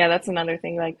 That's another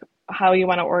thing, like how you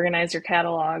want to organize your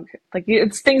catalog. Like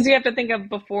it's things you have to think of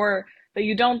before that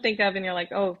you don't think of, and you're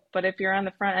like, oh, but if you're on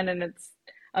the front end and it's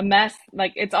a mess,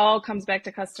 like it's all comes back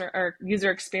to customer or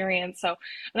user experience. So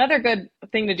another good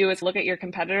thing to do is look at your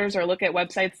competitors or look at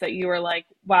websites that you are like,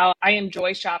 wow, I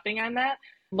enjoy shopping on that.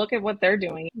 Look at what they're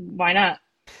doing. Why not?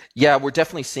 Yeah, we're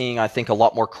definitely seeing, I think, a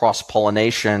lot more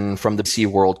cross-pollination from the B2C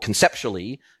world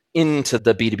conceptually into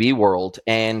the B2B world.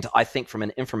 And I think from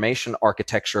an information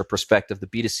architecture perspective, the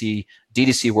B2C,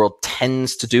 D2C world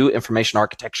tends to do information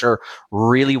architecture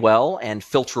really well, and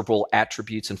filterable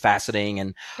attributes and faceting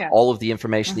and all of the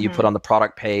information that you put on the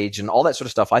product page and all that sort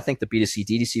of stuff. I think the B2C,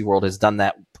 D2C world has done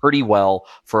that pretty well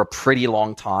for a pretty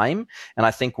long time. And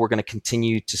I think we're going to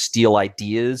continue to steal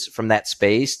ideas from that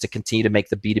space to continue to make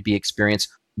the B2B experience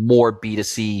more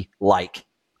B2C-like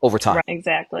over time. Right,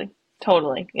 exactly.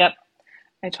 Totally. Yep.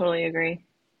 I totally agree.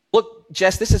 Look,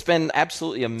 Jess, this has been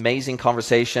absolutely amazing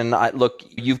conversation. Look,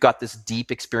 you've got this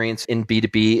deep experience in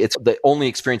B2B. It's the only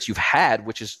experience you've had,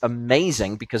 which is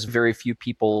amazing because very few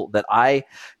people that I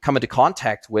come into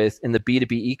contact with in the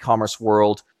B2B e-commerce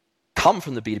world come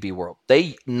from the B2B world.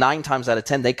 9 times out of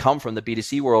 10, they come from the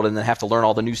B2C world and then have to learn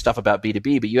all the new stuff about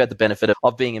B2B, but you had the benefit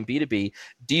of being in B2B.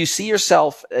 Do you see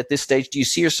yourself at this stage, do you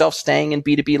see yourself staying in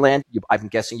B2B land? I'm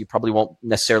guessing you probably won't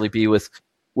necessarily be with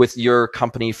your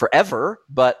company forever,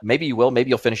 but maybe you will. Maybe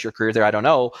you'll finish your career there. I don't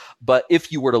know. But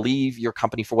if you were to leave your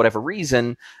company for whatever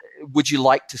reason, would you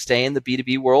like to stay in the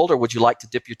B2B world, or would you like to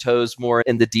dip your toes more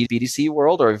in the B2C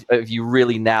world? Or have you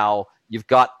really now, you've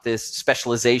got this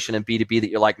specialization in B2B that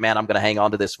you're like, man, I'm going to hang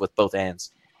on to this with both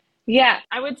hands? Yeah,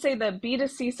 I would say the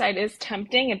B2C side is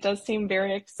tempting. It does seem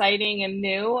very exciting and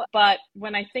new. But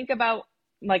when I think about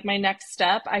like my next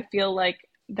step, I feel like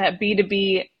that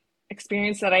B2B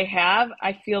experience that I have,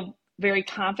 I feel very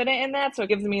confident in that. So it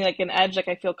gives me like an edge. Like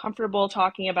I feel comfortable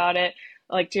talking about it.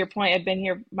 Like to your point, I've been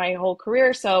here my whole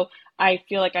career. So I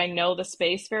feel like I know the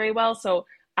space very well. So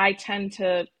I tend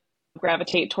to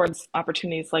gravitate towards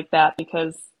opportunities like that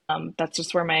because that's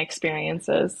just where my experience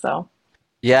is. So.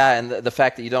 Yeah, and the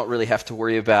fact that you don't really have to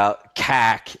worry about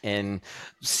CAC and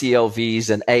CLVs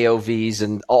and AOVs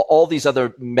and all these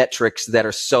other metrics that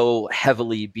are so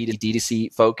heavily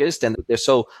B2D2C focused, and they're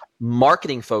so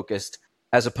marketing focused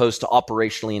as opposed to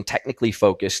operationally and technically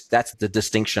focused. That's the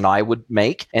distinction I would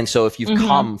make. And so if you've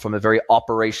come from a very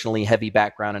operationally heavy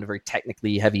background and a very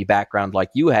technically heavy background like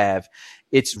you have,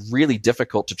 it's really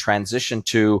difficult to transition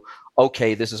to,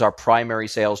 okay, this is our primary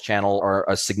sales channel or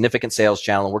a significant sales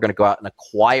channel, and we're going to go out and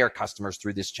acquire customers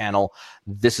through this channel.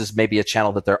 This is maybe a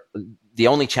channel that they're the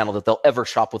only channel that they'll ever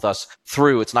shop with us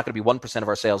through. It's not going to be 1% of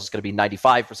our sales. It's going to be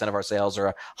 95% of our sales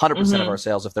or 100% of our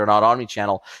sales if they're not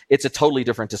omni-channel. It's a totally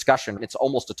different discussion. It's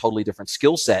almost a totally different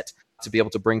skill set to be able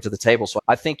to bring to the table. So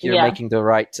I think you're making the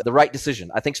right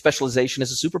decision. I think specialization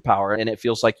is a superpower, and it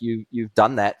feels like you've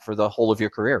done that for the whole of your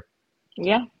career.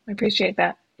 Yeah, I appreciate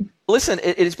that. Listen,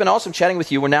 it's been awesome chatting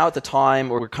with you. We're now at the time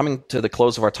where we're coming to the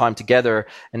close of our time together.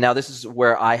 And now this is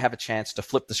where I have a chance to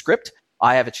flip the script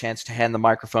I have a chance to hand the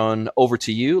microphone over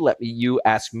to you. You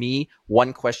ask me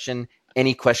one question,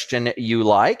 any question you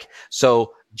like.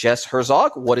 So Jess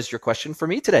Herzog, what is your question for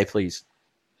me today, please?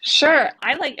 Sure.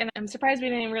 And I'm surprised we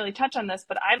didn't really touch on this,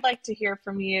 but I'd like to hear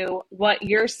from you what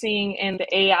you're seeing in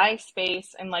the AI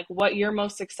space and like what you're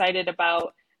most excited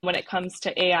about when it comes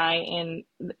to AI in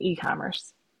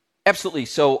e-commerce. Absolutely.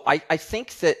 So I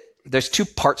think that there's two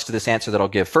parts to this answer that I'll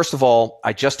give. First of all,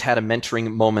 I just had a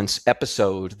Mentoring Moments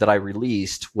episode that I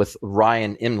released with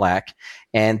Ryan Imlach,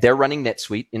 and they're running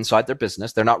NetSuite inside their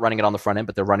business. They're not running it on the front end,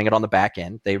 but they're running it on the back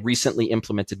end. They recently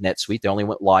implemented NetSuite. They only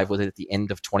went live with it at the end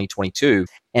of 2022.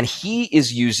 And he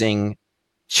is using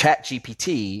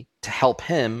ChatGPT to help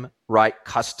him write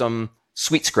custom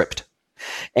suite script.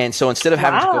 And so instead of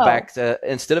having to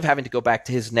go back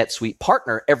to his NetSuite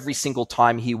partner every single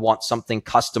time he wants something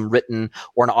custom written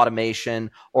or an automation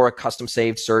or a custom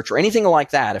saved search or anything like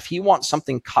that, if he wants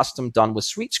something custom done with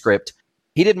SuiteScript,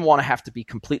 he didn't want to have to be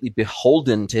completely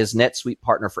beholden to his NetSuite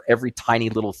partner for every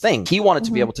tiny little thing. He wanted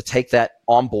to be able to take that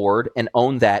on board and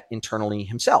own that internally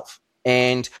himself.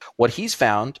 And what he's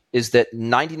found is that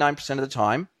 99% of the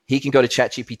time, he can go to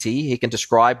ChatGPT. He can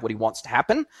describe what he wants to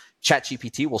happen.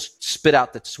 ChatGPT will spit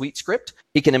out the suite script.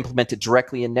 He can implement it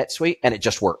directly in NetSuite, and it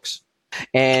just works.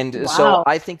 And so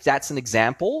I think that's an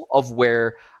example of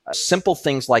where simple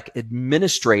things like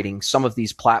administrating some of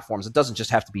these platforms, it doesn't just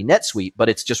have to be NetSuite, but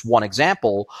it's just one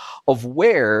example of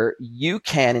where you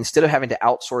can, instead of having to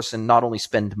outsource and not only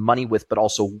spend money with, but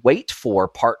also wait for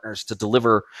partners to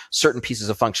deliver certain pieces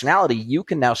of functionality, you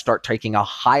can now start taking a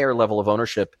higher level of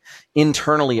ownership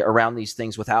internally around these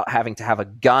things without having to have a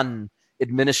gun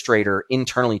administrator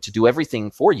internally to do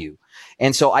everything for you.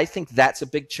 And so I think that's a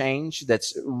big change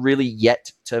that's really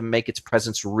yet to make its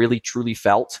presence really truly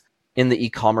felt in the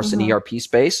e-commerce and ERP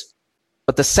space.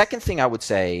 But the second thing I would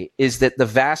say is that the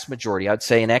vast majority, I'd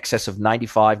say in excess of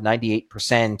 95,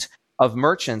 98% of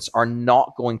merchants are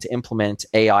not going to implement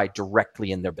AI directly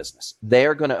in their business.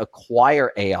 They're going to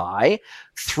acquire AI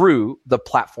through the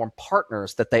platform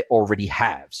partners that they already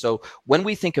have. So when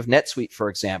we think of NetSuite, for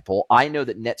example, I know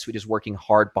that NetSuite is working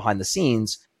hard behind the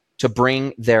scenes to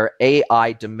bring their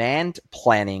AI demand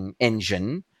planning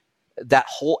engine, that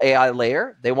whole AI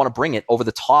layer, they want to bring it over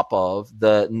the top of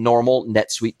the normal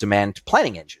NetSuite demand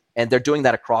planning engine. And they're doing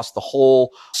that across the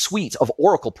whole suite of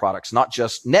Oracle products, not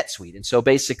just NetSuite. And so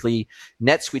basically,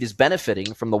 NetSuite is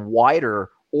benefiting from the wider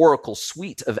Oracle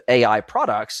suite of AI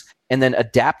products and then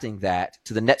adapting that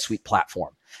to the NetSuite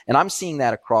platform. And I'm seeing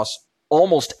that across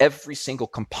almost every single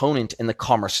component in the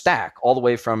commerce stack, all the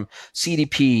way from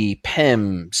CDP,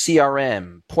 PIM,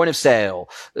 CRM, point of sale,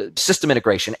 system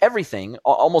integration, everything,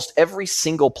 almost every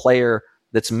single player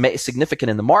that's significant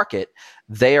in the market,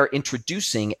 they are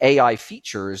introducing AI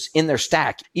features in their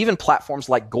stack. Even platforms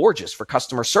like Gorgeous for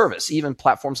customer service, even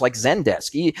platforms like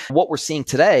Zendesk. What we're seeing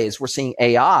today is we're seeing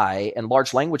AI and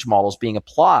large language models being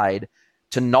applied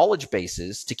to knowledge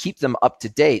bases to keep them up to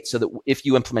date, so that if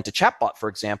you implement a chatbot, for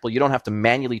example, you don't have to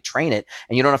manually train it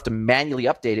and you don't have to manually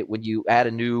update it when you add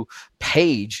a new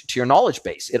page to your knowledge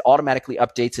base. It automatically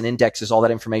updates and indexes all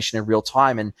that information in real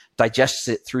time and digests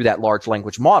it through that large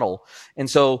language model. And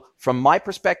so from my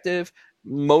perspective,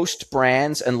 most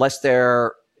brands, if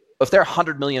they're a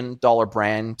 $100 million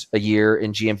brand a year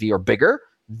in GMV or bigger,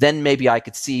 then maybe I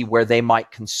could see where they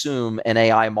might consume an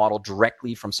AI model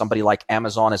directly from somebody like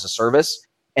Amazon as a service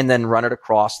and then run it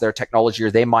across their technology,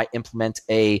 or they might implement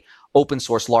a open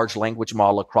source large language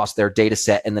model across their data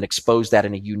set and then expose that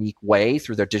in a unique way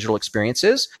through their digital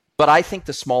experiences. But I think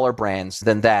the smaller brands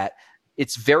than that,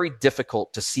 it's very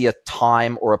difficult to see a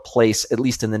time or a place, at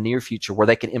least in the near future, where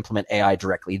they can implement AI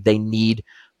directly. They need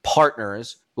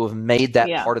partners who have made that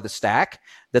part of the stack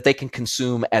that they can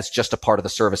consume as just a part of the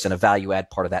service and a value add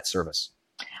part of that service.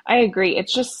 I agree.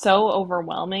 It's just so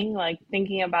overwhelming, like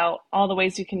thinking about all the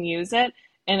ways you can use it.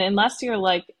 And unless you're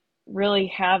like really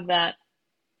have that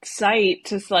sight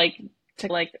to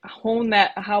hone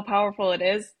that, how powerful it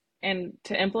is and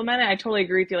to implement it, I totally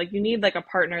agree with you. Like you need like a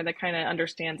partner that kind of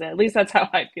understands it. At least that's how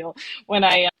I feel when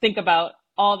I think about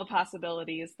all the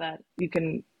possibilities that you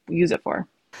can use it for.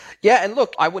 Yeah, and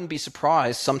look, I wouldn't be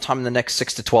surprised sometime in the next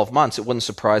 6 to 12 months. It wouldn't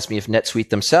surprise me if NetSuite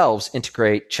themselves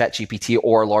integrate ChatGPT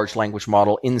or a large language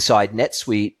model inside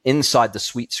NetSuite, inside the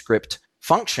SuiteScript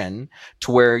function,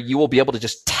 to where you will be able to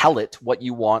just tell it what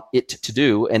you want it to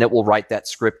do, and it will write that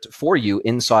script for you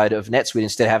inside of NetSuite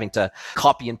instead of having to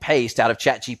copy and paste out of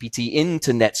ChatGPT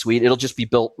into NetSuite. It'll just be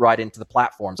built right into the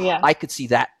platforms. Yeah. I could see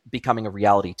that becoming a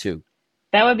reality too.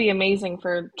 That would be amazing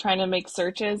for trying to make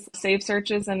searches, save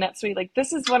searches in NetSuite. Like,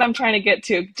 this is what I'm trying to get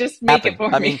to. Just make it for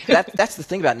me. I mean, that's the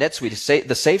thing about NetSuite is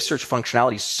the save search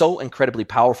functionality is so incredibly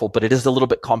powerful, but it is a little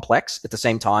bit complex at the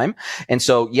same time. And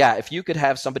so, yeah, if you could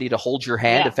have somebody to hold your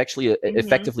hand,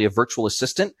 effectively a virtual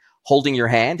assistant holding your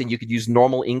hand, and you could use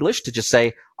normal English to just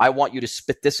say, I want you to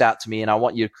spit this out to me and I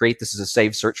want you to create this as a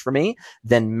save search for me,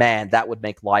 then man, that would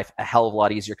make life a hell of a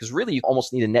lot easier, because really you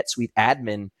almost need a NetSuite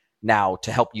admin now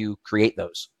to help you create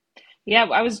those. Yeah,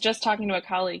 I was just talking to a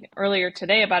colleague earlier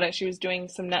today about it. She was doing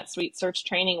some NetSuite search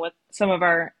training with some of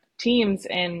our teams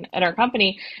at our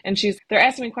company, and they're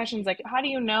asking me questions like, how do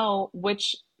you know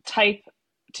which type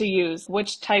to use,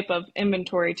 which type of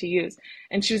inventory to use?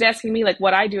 And she was asking me like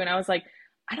what I do, and I was like,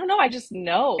 I don't know, I just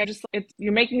know.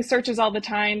 You're making searches all the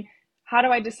time. How do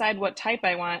I decide what type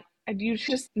I want? You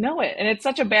just know it. And it's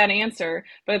such a bad answer,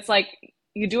 but it's like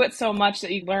you do it so much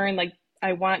that you learn, like,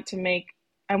 I want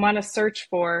to search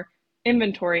for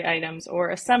inventory items or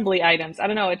assembly items. I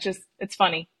don't know. It's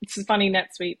funny. It's a funny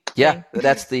NetSuite thing. Yeah,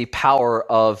 that's the power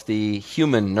of the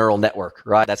human neural network,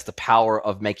 right? That's the power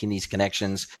of making these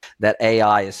connections that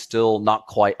AI is still not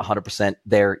quite 100%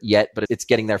 there yet, but it's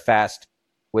getting there fast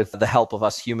with the help of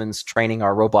us humans training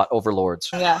our robot overlords.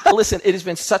 Yeah. Listen, it has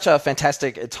been such a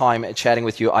fantastic time chatting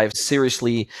with you. I've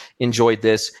seriously enjoyed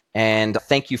this. And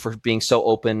thank you for being so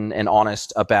open and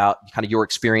honest about kind of your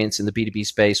experience in the B2B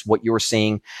space, what you're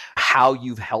seeing, how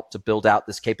you've helped to build out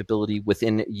this capability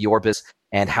within your business,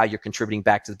 and how you're contributing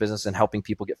back to the business and helping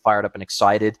people get fired up and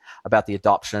excited about the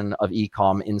adoption of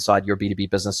e-com inside your B2B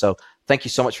business. So thank you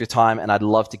so much for your time. And I'd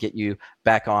love to get you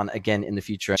back on again in the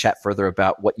future and chat further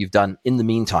about what you've done in the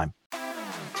meantime.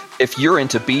 If you're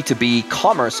into B2B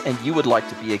commerce and you would like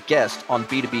to be a guest on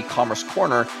B2B Commerce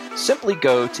Corner, simply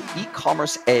go to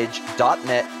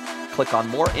ecommerceedge.net, click on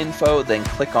more info, then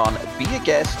click on Be a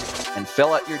Guest and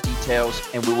fill out your details,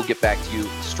 and we will get back to you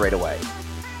straight away.